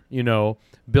assaulter, Bill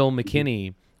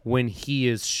McKinney, when he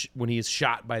is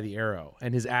shot by the arrow,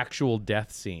 and his actual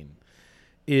death scene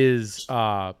is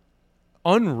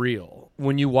unreal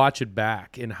when you watch it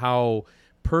back, and how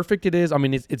perfect it is. I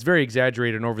mean, it's very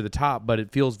exaggerated and over the top, but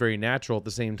it feels very natural at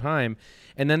the same time.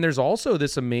 And then there's also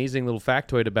this amazing little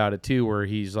factoid about it too, where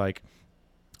he's like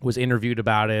was interviewed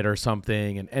about it or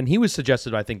something, and he was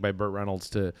suggested, I think, by Burt Reynolds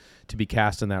to be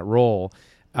cast in that role.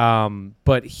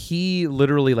 But he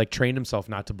literally like trained himself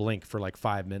not to blink for like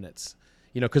 5 minutes,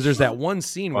 because there's that one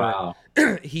scene where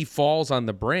he falls on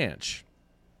the branch.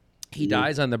 He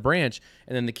dies on the branch,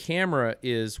 and then the camera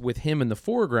is with him in the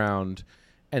foreground,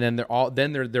 and then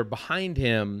they're behind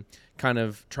him, kind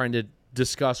of trying to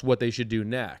discuss what they should do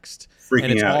next.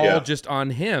 And it's all just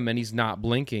on him, and he's not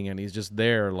blinking, and he's just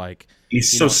there, like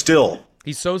he's so still.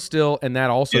 He's so still, and that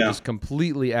also just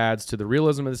completely adds to the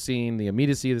realism of the scene, the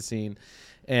immediacy of the scene,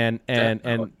 and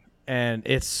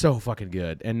it's so fucking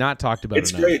good and not talked about.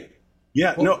 It's enough. Great.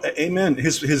 Yeah, well, no, amen.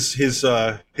 His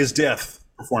death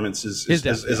performance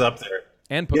is up there,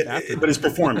 and but his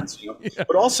performance,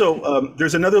 But also,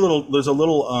 there's a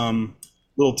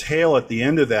little tale at the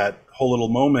end of that whole little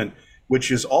moment, which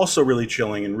is also really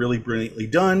chilling and really brilliantly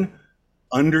done,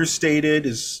 understated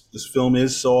as this film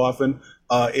is so often.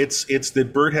 It's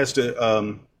that Burt has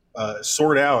to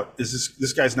sort out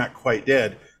this guy's not quite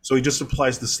dead. So he just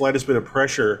applies the slightest bit of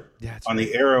pressure on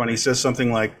the arrow, and he says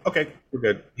something like, "Okay, we're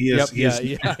good." Yeah.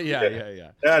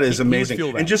 That is amazing.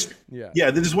 And just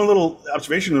there's one little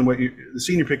observation on the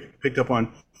scene you picked up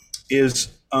on is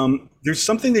there's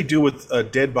something they do with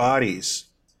dead bodies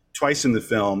twice in the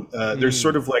film. There's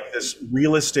sort of like this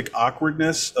realistic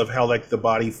awkwardness of how like the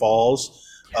body falls.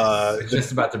 I was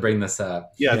just about to bring this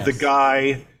up. The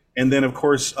guy, and then of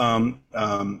course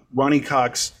Ronny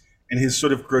Cox. And his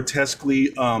sort of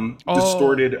grotesquely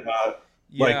distorted,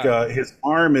 his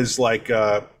arm is like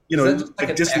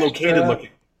dislocated looking.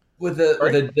 With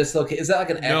a dislocated, is that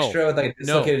like an extra with like a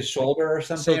dislocated shoulder or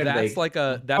something? So that's like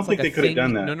a I don't think they could have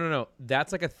done that. No.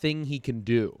 That's like a thing he can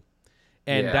do,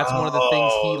 and that's one of the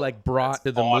things he like brought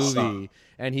to the movie.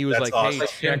 And he was like, "Hey,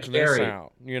 check this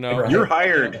out." You're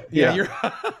hired. Yeah, you're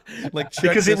like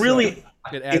because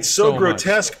it's so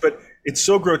grotesque,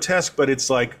 but it's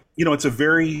like. It's a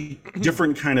very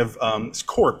different kind of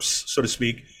corpse, so to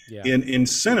speak, in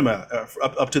cinema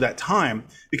up to that time.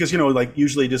 Because, like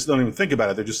usually just don't even think about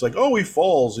it. They're just like, oh, he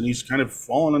falls and he's kind of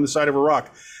fallen on the side of a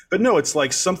rock. But no, it's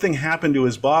like something happened to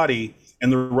his body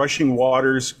and the rushing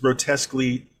waters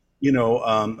grotesquely,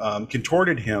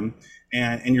 contorted him.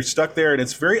 And you're stuck there. And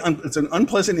it's it's an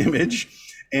unpleasant image.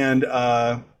 And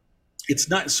it's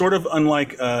not sort of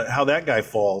unlike how that guy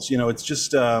falls.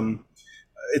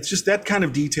 It's just that kind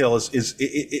of detail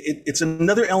it's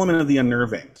another element of the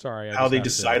unnerving. Sorry, how they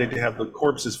decided to have the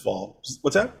corpses fall.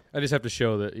 What's that? I just have to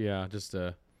show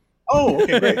that. Oh,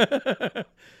 okay, great.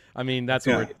 I mean, that's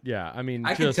what. I mean,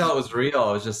 I can tell it was real.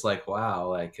 I was just like, wow,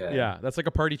 like. That's like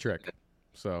a party trick.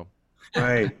 So.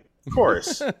 Right, of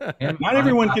course. Not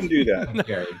everyone can do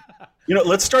that.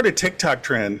 Let's start a TikTok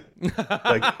trend.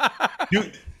 Like,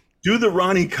 Do the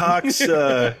Ronnie Cox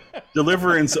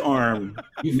deliverance arm,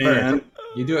 man.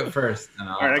 You do it first. And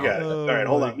all right, I got it. All right,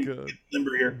 hold on. Get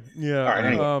limber here. Yeah. All right.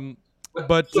 Anyway.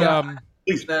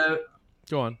 Please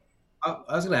go on.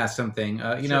 I was going to ask something.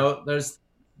 You know, there's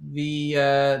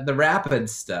the rapid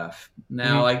stuff.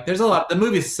 Now, like, there's a lot. The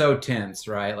movie's so tense,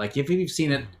 right? Like, if you've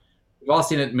seen it, we've all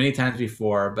seen it many times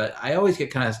before. But I always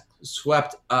get kind of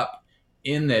swept up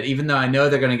in that, even though I know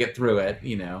they're going to get through it.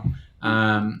 You know.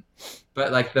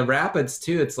 But like the rapids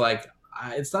too, it's like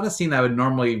it's not a scene that I would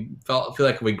normally feel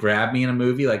like would grab me in a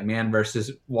movie like Man versus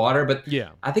Water. But yeah,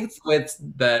 I think it's the way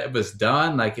that it was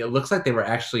done. Like it looks like they were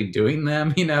actually doing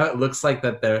them. You know, it looks like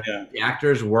that the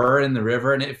actors were in the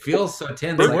river, and it feels so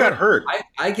tense. Burt got hurt.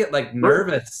 I get like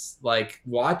nervous like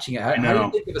watching it. How do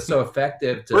you think it was so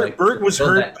effective? Burt was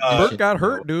hurt. Burt got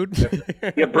hurt, dude.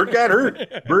 Yeah, Burt got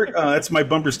hurt. Burt, that's my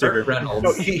bumper sticker.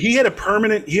 No, he had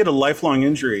a lifelong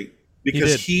injury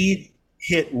because he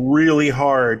hit really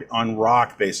hard on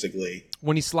rock, basically.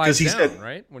 When he slides down, said,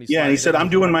 right? When he and he said, I'm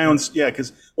doing my own,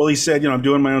 he said, I'm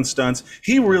doing my own stunts.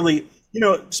 He really,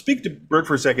 speak to Burt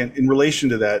for a second in relation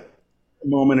to that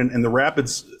moment and the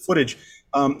Rapids footage.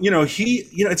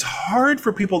 It's hard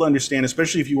for people to understand,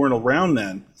 especially if you weren't around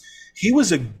then. He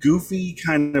was a goofy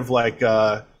kind of like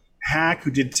hack who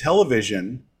did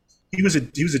television. He was a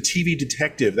TV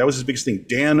detective. That was his biggest thing.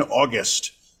 Dan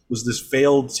August was this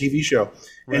failed TV show.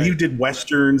 Right. And he did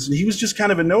Westerns, and he was just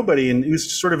kind of a nobody, and he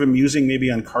was sort of amusing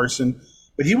maybe on Carson,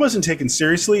 but he wasn't taken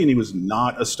seriously, and he was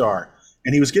not a star.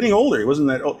 And he was getting older. He wasn't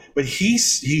that old, but he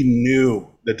knew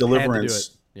that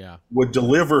Deliverance would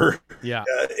deliver. Yeah.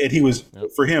 And he was,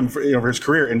 for him, for his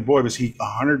career, and boy, was he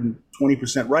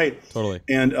 120% right. Totally.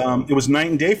 And it was night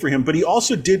and day for him, but he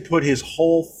also did put his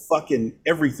whole fucking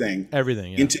everything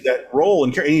into that role,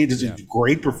 and he did a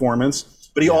great performance,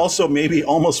 but he also maybe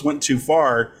almost went too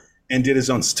far and did his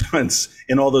own stunts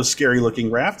in all those scary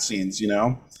looking raft scenes,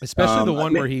 especially the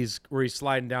one where he's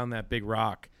sliding down that big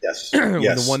rock. Yes.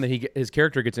 The one that his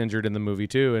character gets injured in the movie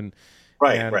too. And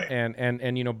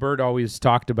And Burt always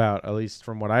talked about, at least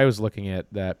from what I was looking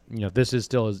at, that this is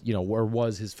still his, or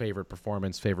was his favorite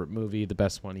performance, favorite movie, the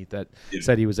best one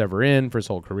said he was ever in for his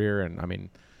whole career. And I mean,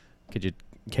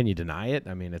 can you deny it?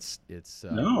 I mean, it's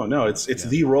no, it's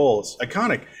the role. It's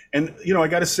iconic. And I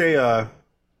got to say,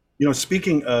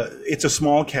 speaking, it's a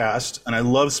small cast, and I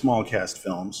love small cast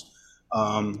films.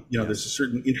 There's a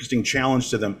certain interesting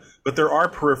challenge to them, but there are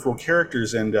peripheral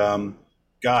characters, and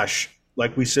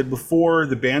like we said before,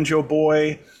 the Banjo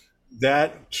Boy,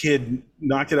 that kid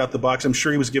knocked it out the box. I'm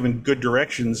sure he was given good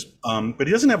directions, but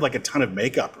he doesn't have like a ton of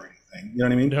makeup or anything. You know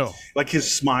what I mean? No. Like his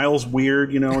smile's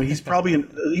weird. He was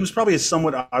probably a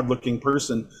somewhat odd-looking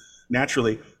person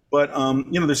naturally. But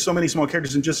there's so many small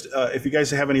characters, and just if you guys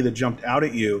have any that jumped out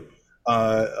at you,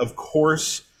 of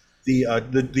course,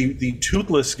 the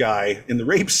toothless guy in the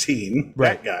rape scene,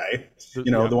 that guy,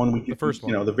 the one the first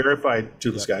one, the verified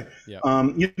toothless guy. Yeah.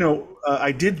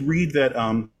 I did read that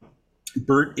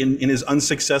Burt in his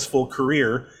unsuccessful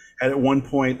career had at one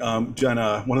point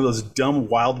done one of those dumb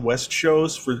Wild West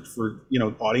shows for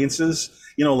audiences.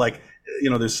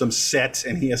 There's some set,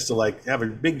 and he has to like have a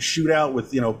big shootout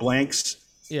with blanks.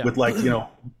 Yeah. With like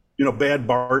Bad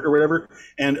Bart or whatever,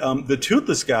 and the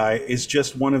toothless guy is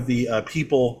just one of the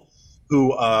people who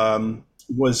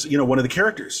was one of the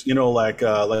characters,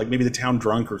 like maybe the town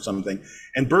drunk or something.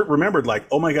 And Burt remembered, like,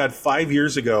 oh my God, 5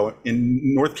 years ago in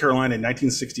North Carolina in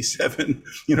 1967,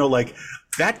 like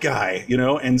that guy,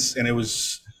 and it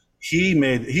was he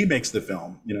makes the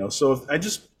film, So I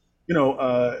just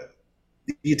the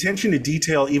attention to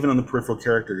detail even on the peripheral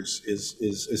characters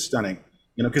is stunning.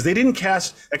 Because they didn't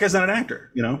cast that guy's not an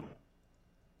actor,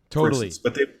 Totally.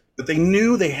 Instance, but they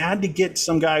knew they had to get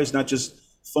some guy who's not just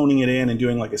phoning it in and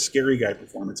doing like a scary guy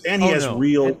performance, and he has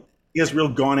real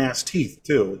gone ass teeth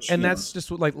too. Which, that's just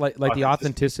like the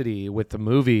authenticity with the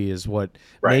movie is what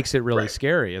makes it really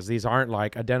scary. Is these aren't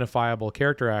like identifiable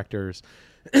character actors.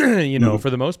 For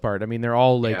the most part, I mean, they're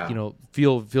all like,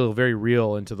 feel very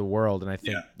real into the world. And I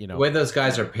think, the way those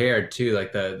guys are paired too,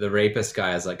 like the rapist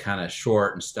guy is like kind of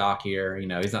short and stockier,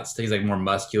 he's like more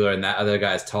muscular, and that other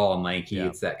guy's tall and lanky. Yeah.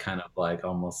 It's that kind of like,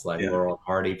 almost like Laurel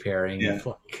Hardy pairing,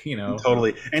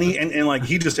 Totally. And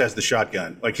he just has the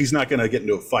shotgun. Like he's not going to get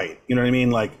into a fight. You know what I mean?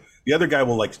 like the other guy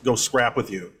will like go scrap with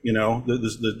you,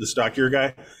 the stockier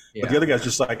guy. Yeah. But the other guy's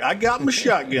just like, I got my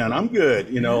shotgun. I'm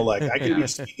good. Like I can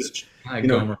be,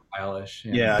 Gomer Pyle-ish.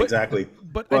 Yeah, exactly.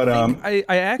 But I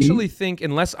actually think,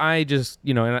 unless I just,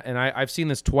 and I've seen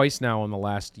this twice now in the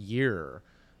last year.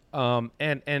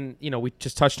 And we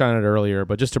just touched on it earlier,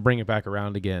 but just to bring it back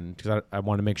around again, because I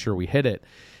want to make sure we hit it,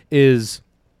 is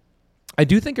I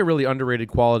do think a really underrated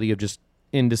quality of just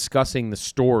in discussing the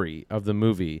story of the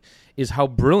movie is how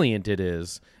brilliant it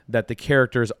is that the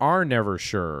characters are never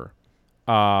sure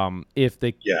if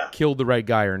they killed the right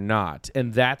guy or not.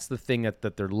 And that's the thing that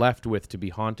they're left with to be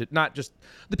haunted. Not just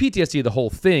the PTSD, the whole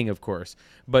thing, of course,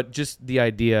 but just the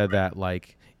idea that,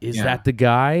 like, is that the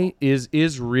guy?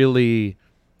 Is really...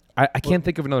 I can't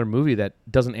think of another movie that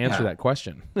doesn't answer that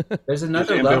question. There's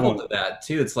another level to that,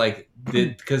 too. It's like,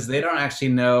 because they don't actually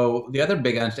know. The other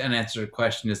big unanswered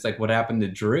question is, like, what happened to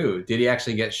Drew? Did he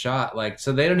actually get shot? Like,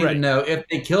 so they don't even know if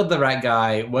they killed the right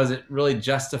guy. Was it really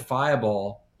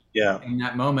justifiable in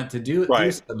that moment to do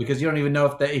so? Because you don't even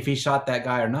know if he shot that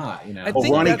guy or not. You know, I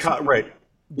think Ronny Cox,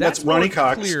 That's Ronny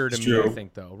Cox. Clear to me, I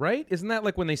think, though, right? Isn't that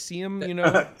like when they see him? You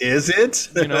know, is it?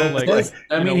 You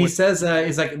know, he says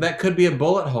he's like, that could be a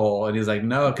bullet hole, and he's like,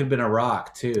 no, it could have been a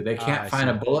rock too. They can't find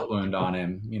a bullet wound on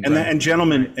him. You know? And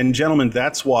gentlemen,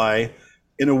 that's why,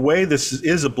 in a way, this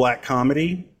is a black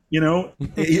comedy. You know,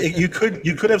 you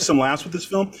could have some laughs with this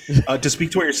film. To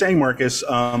speak to what you're saying, Marcus,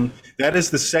 that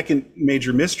is the second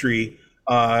major mystery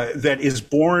that is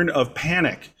born of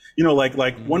panic. You know,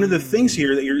 like one of the things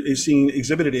here that you're seeing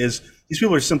exhibited is these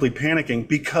people are simply panicking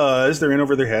because they're in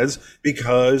over their heads,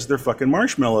 because they're fucking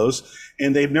marshmallows,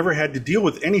 and they've never had to deal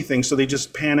with anything, so they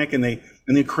just panic and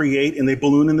they create and they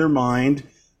balloon in their mind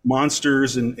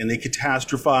monsters and they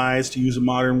catastrophize, to use a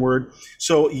modern word.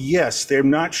 So yes, they're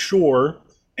not sure,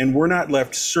 and we're not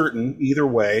left certain either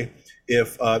way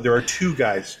if there are two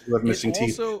guys who have missing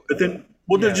teeth. But then,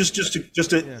 just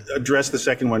to address the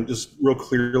second one just real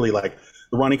clearly, like.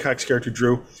 The Ronny Cox character,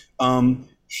 Drew,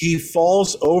 he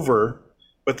falls over,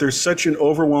 but there's such an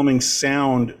overwhelming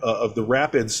sound of the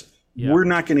rapids. Yeah. We're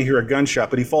not going to hear a gunshot,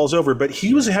 but he falls over. But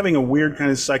he was having a weird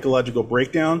kind of psychological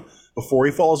breakdown before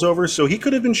he falls over. So he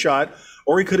could have been shot,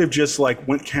 or he could have just like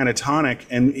went catatonic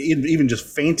and even just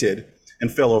fainted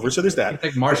and fell over. So there's that. It's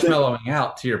like marshmallowing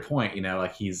out, to your point, you know,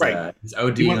 like he's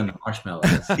ODing on the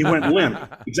marshmallows. He went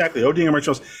limp. Exactly. ODing on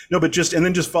marshmallows. No, but just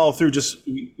follow through,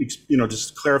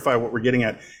 just clarify what we're getting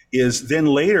at is then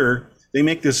later they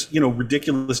make this,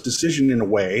 ridiculous decision in a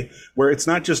way where it's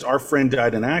not just our friend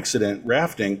died in an accident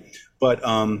rafting, but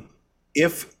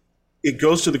if it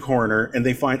goes to the coroner and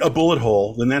they find a bullet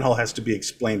hole, then that hole has to be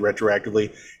explained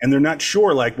retroactively. And they're not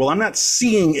sure, like, well, I'm not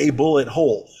seeing a bullet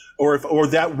hole. Or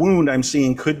that wound I'm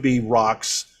seeing could be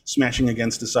rocks smashing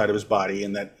against the side of his body,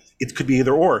 and that it could be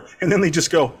either or. And then they just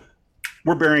go,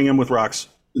 we're burying him with rocks.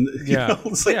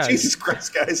 It's like, Jesus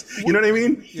Christ, guys. You know what I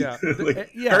mean? Yeah.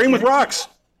 Bury him with rocks.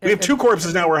 We have two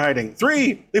corpses now we're hiding.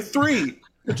 Three. They have three.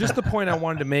 Just the point I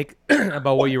wanted to make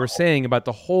about what you were saying about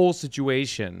the whole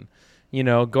situation,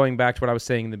 going back to what I was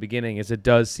saying in the beginning, is it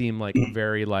does seem like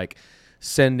very like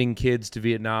sending kids to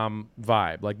Vietnam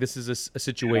vibe. Like this is a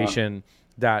situation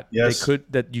that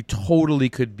that you totally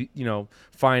could be,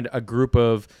 find a group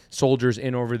of soldiers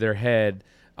in over their head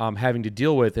having to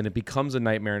deal with, and it becomes a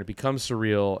nightmare and it becomes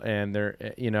surreal, and they're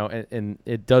and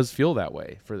it does feel that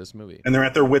way for this movie. And they're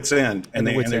at their wits' end, and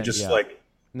they're just like,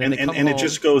 and it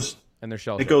just goes, and they're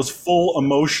sheltered. It goes full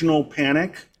emotional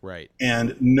panic, right?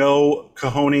 And no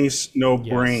cojones, no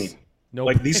brain. No,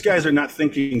 like these guys are not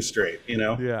thinking straight,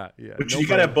 Yeah. But you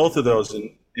got to have both of those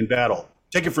in battle.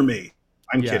 Take it from me.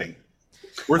 I'm kidding.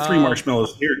 We're three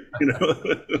marshmallows here,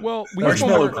 Well, we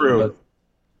marshmallow crew.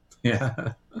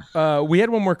 Yeah. We had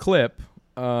one more clip.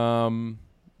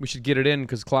 We should get it in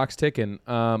because clock's ticking.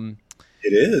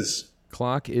 It is.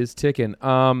 Clock is ticking.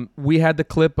 We had the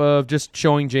clip of just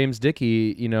showing James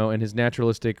Dickey, and his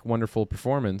naturalistic, wonderful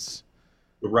performance.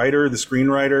 The writer, the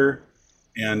screenwriter,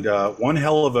 and one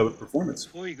hell of a performance.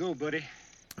 Before you go, buddy.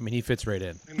 I mean, he fits right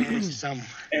in.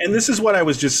 And this is what I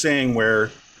was just saying,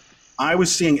 where I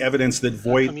was seeing evidence that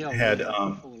Voight had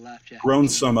grown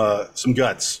some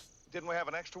guts. Didn't we have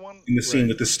an extra one? In the scene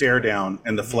with the stare down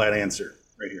and the flat answer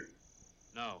right here.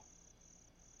 No.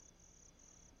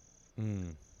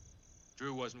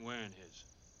 Drew wasn't wearing his.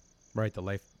 Right, the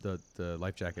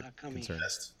life jacket concern.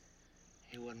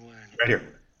 He wasn't wearing it. Right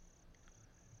here.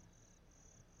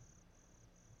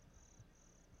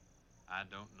 I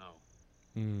don't know.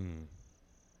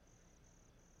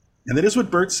 And that is what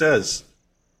Bert says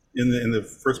in the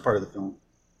first part of the film.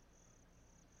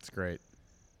 It's great.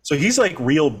 So he's like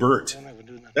real Bert.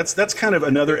 That's kind of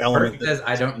another element. Bert says,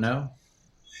 I don't know.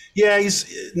 Yeah,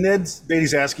 Ned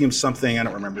Beatty's asking him something, I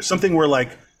don't remember. Something where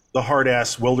like the hard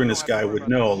ass wilderness guy would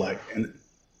know, like okay.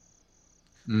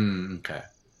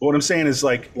 But what I'm saying is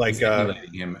like he's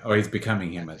emulating him, or he's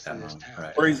becoming him at that moment,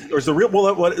 right? Or is the real?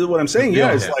 Well, what I'm saying,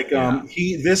 is like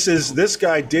this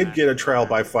guy did get a trial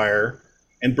by fire,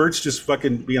 and Bert's just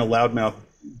fucking being a loudmouth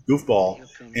goofball,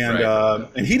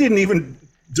 and he didn't even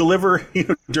deliver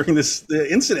during this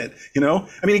incident. I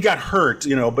mean, he got hurt,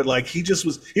 but like he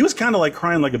was kind of like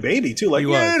crying like a baby too, like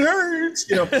yeah, it hurts,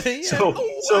 yeah.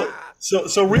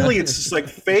 So really it's just like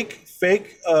fake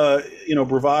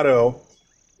bravado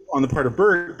on the part of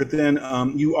Burt, but then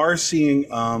you are seeing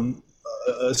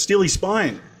a steely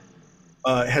spine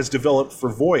has developed for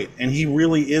Voight, and he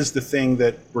really is the thing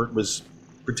that Burt was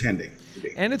pretending to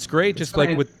be. And it's great, just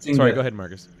like with. Sorry, go ahead,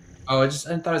 Marcus. Oh, I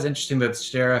thought it was interesting that the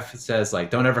sheriff says, like,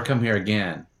 don't ever come here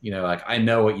again. Like, I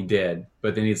know what you did.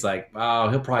 But then he's like, oh,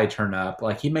 he'll probably turn up.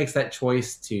 Like, he makes that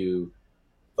choice to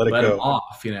let him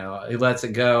off, He lets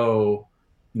it go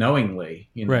knowingly,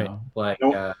 Right. Like, you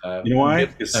know why?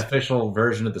 The official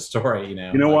version of the story,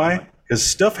 You know why? Because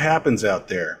stuff happens out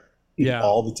there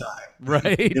all the time.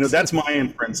 Right. That's my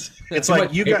inference. It's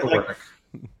like you got, like,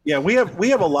 we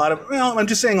have a lot of, well, I'm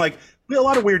just saying, like, a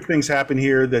lot of weird things happen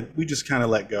here that we just kind of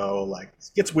let go. Like,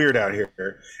 it gets weird out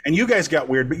here, and you guys got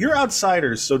weird, but you're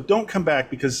outsiders, so don't come back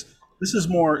because this is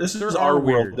our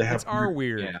world to have. It's our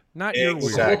weird, not your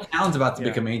weird. The whole town's about to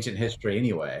become ancient history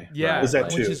anyway. Yeah, right? Is that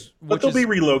too? But they'll be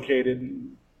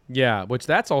relocated. Yeah, which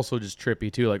that's also just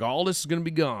trippy too. Like all this is going to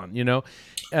be gone.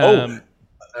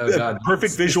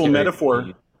 Perfect visual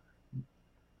metaphor.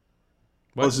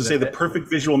 I was to say the perfect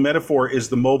visual metaphor is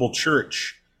the mobile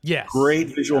church. Yes.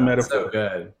 Great visual metaphor. So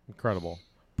good. Incredible.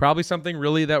 Probably something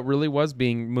that really was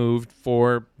being moved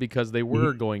for because they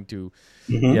were going to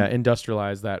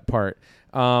industrialize that part.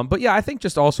 But yeah, I think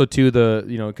just also too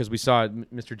because we saw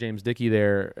Mr. James Dickey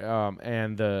there,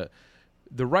 and the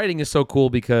writing is so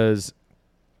cool because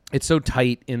it's so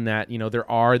tight in that, there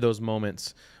are those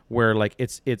moments where like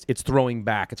it's throwing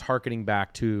back, it's hearkening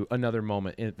back to another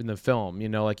moment in the film,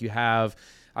 like you have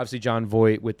obviously Jon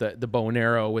Voight with the bow and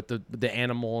arrow with the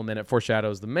animal, and then it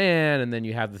foreshadows the man, and then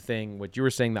you have the thing what you were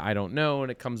saying, that I don't know,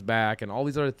 and it comes back, and all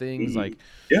these other things. Like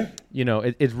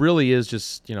it really is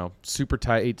just super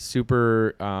tight,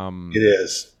 super it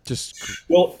is just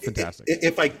fantastic.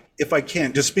 If I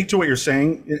can just speak to what you're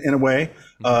saying in a way,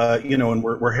 and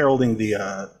we're heralding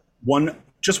the one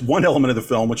element of the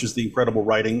film, which is the incredible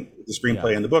writing, the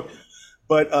screenplay, and the book.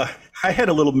 But I had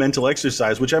a little mental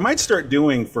exercise, which I might start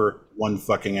doing for 1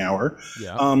 fucking hour,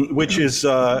 which is,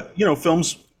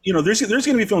 films, there's going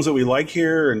to be films that we like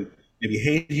here and maybe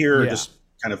hate here or just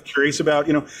kind of curious about,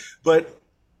 But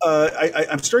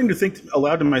I'm starting to think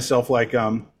aloud to myself, like,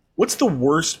 what's the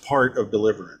worst part of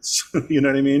Deliverance? You know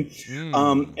what I mean?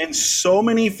 And so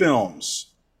many films,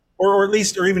 or at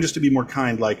least, or even just to be more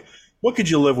kind, like, what could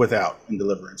you live without in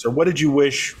Deliverance? Or what did you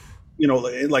wish...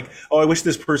 like, oh, I wish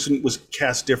this person was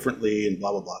cast differently and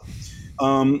blah, blah, blah.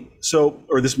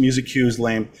 Or this music cue is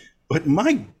lame. But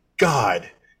my God,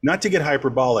 not to get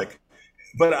hyperbolic,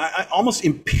 but I almost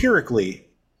empirically,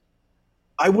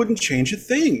 I wouldn't change a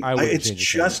thing. There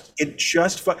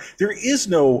is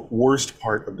no worst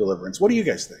part of Deliverance. What do you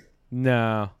guys think?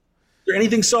 No. Is there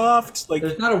anything soft? Like,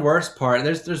 there's not a worst part.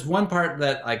 There's one part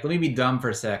that, like, let me be dumb for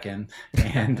a second,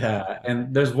 and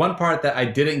there's one part that I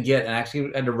didn't get, and I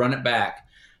actually had to run it back,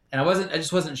 and I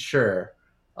just wasn't sure.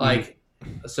 Like,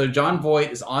 so Jon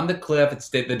Voight is on the cliff. It's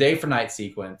the day for night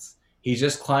sequence. He's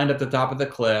just climbed up the top of the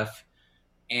cliff,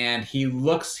 and he's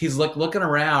looking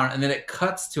around, and then it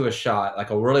cuts to a shot,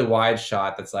 like a really wide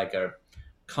shot that's like a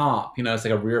comp, it's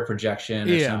like a rear projection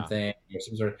or something, or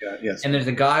some sort of, and there's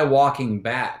a guy walking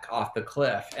back off the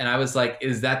cliff, and I was like,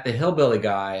 is that the hillbilly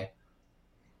guy?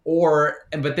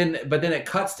 But then it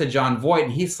cuts to Jon Voight,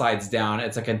 and he slides down.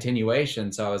 It's a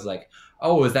continuation, so I was like,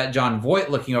 oh, is that Jon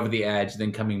Voight looking over the edge,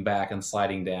 then coming back and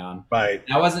sliding down? Right.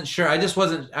 And I wasn't sure. I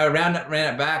ran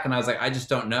it back, and I was like, I just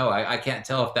don't know. I can't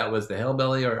tell if that was the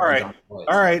hillbilly or Jon Voight.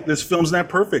 All right, this film's not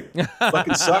perfect.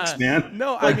 Fucking sucks, man.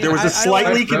 No, like, there was a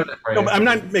slightly... No, I'm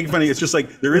not making fun of you. It's just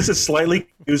like there is a slightly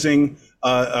confusing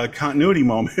continuity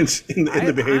moment in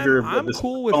the behavior of this. I'm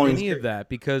cool with any of that,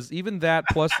 because even that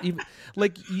plus even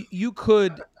like you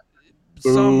could...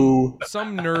 Some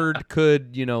nerd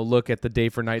could, look at the day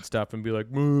for night stuff and be like,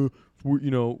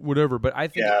 whatever. But I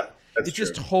think it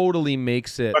just totally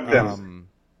makes it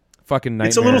fucking nightmare.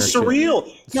 It's a little surreal.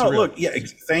 Look,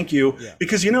 thank you. Yeah.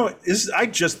 Because, I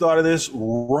just thought of this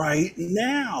right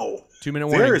now. 2-minute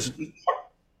warning.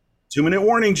 2-minute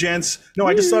warning, gents. No,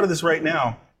 I just thought of this right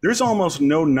now. There's almost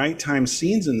no nighttime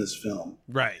scenes in this film.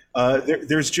 Right.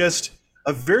 There's just...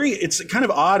 it's kind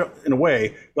of odd in a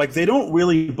way. Like, they don't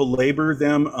really belabor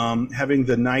them having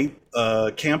the night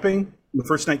camping, the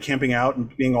first night camping out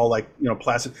and being all like,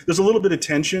 placid. There's a little bit of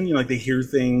tension, like they hear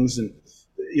things, and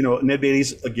Ned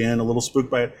Beatty's again a little spooked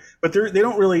by it. But they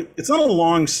don't really. It's not a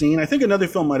long scene. I think another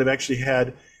film might have actually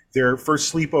had their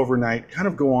first sleepover night kind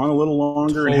of go on a little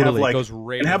longer and have like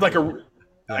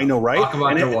I know, right? Talk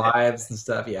about and their wives and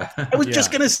stuff. Yeah. I was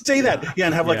just going to say that. Yeah,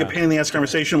 and have like a pain in the ass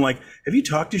conversation like, have you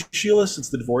talked to Sheila since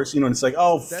the divorce? You know, and it's like,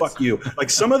 oh, fuck you. Like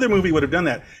some other movie would have done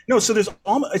that. No, so there's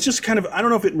almost, it's just kind of, I don't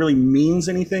know if it really means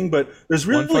anything, but there's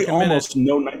really almost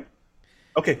no night.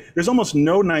 Okay, there's almost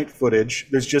no night footage.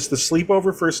 There's just the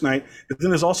sleepover first night, but then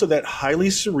there's also that highly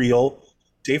surreal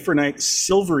day for night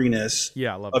silveriness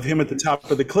of him at the top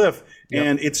of the cliff,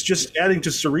 and it's just adding to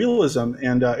surrealism,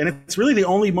 and it's really the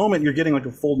only moment you're getting like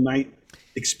a full night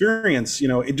experience, you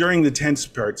know, during the tense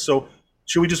part. So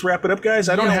should we just wrap it up, guys?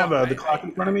 I don't have the clock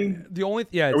in front of me. The only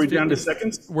are we down to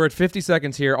seconds? We're at 50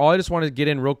 seconds here. All I just want to get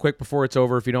in real quick before it's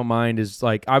over, if you don't mind, is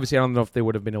like obviously I don't know if they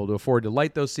would have been able to afford to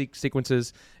light those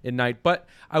sequences in night, but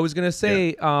I was gonna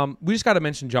say we just got to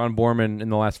mention John Boorman in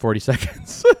the last 40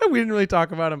 seconds. We didn't really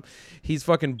talk about him. He's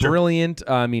fucking brilliant.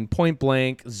 I mean, point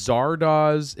blank.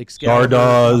 Zardoz. We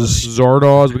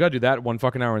got to do that 1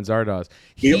 fucking hour in Zardoz.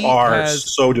 We are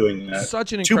so doing that.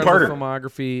 Such an incredible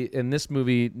filmography, and this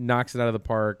movie knocks it out of the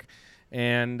park.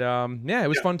 And it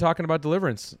was fun talking about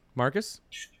Deliverance. Marcus?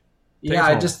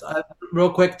 I just real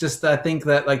quick, just I think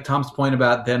that like Tom's point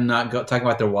about them not talking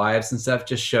about their wives and stuff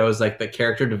just shows like the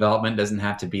character development doesn't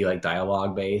have to be like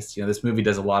dialogue based. You know, this movie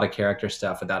does a lot of character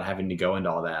stuff without having to go into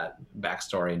all that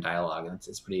backstory and dialogue, and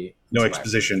it's pretty. No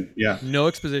exposition. Yeah. No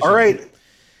exposition. All right,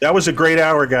 that was a great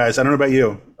hour, guys. I don't know about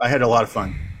you. I had a lot of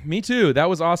fun. Me too. That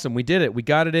was awesome. We did it. We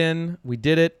got it in. We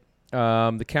did it.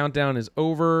 The countdown is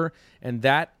over, and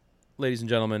that, ladies and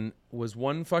gentlemen, was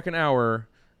 1 fucking hour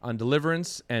on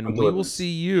Deliverance, and we will see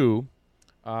you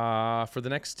for the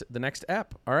next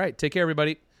ep. All right, take care,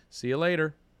 everybody. See you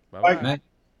later. Bye-bye.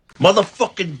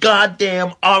 Motherfucking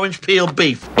goddamn orange peel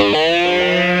beef.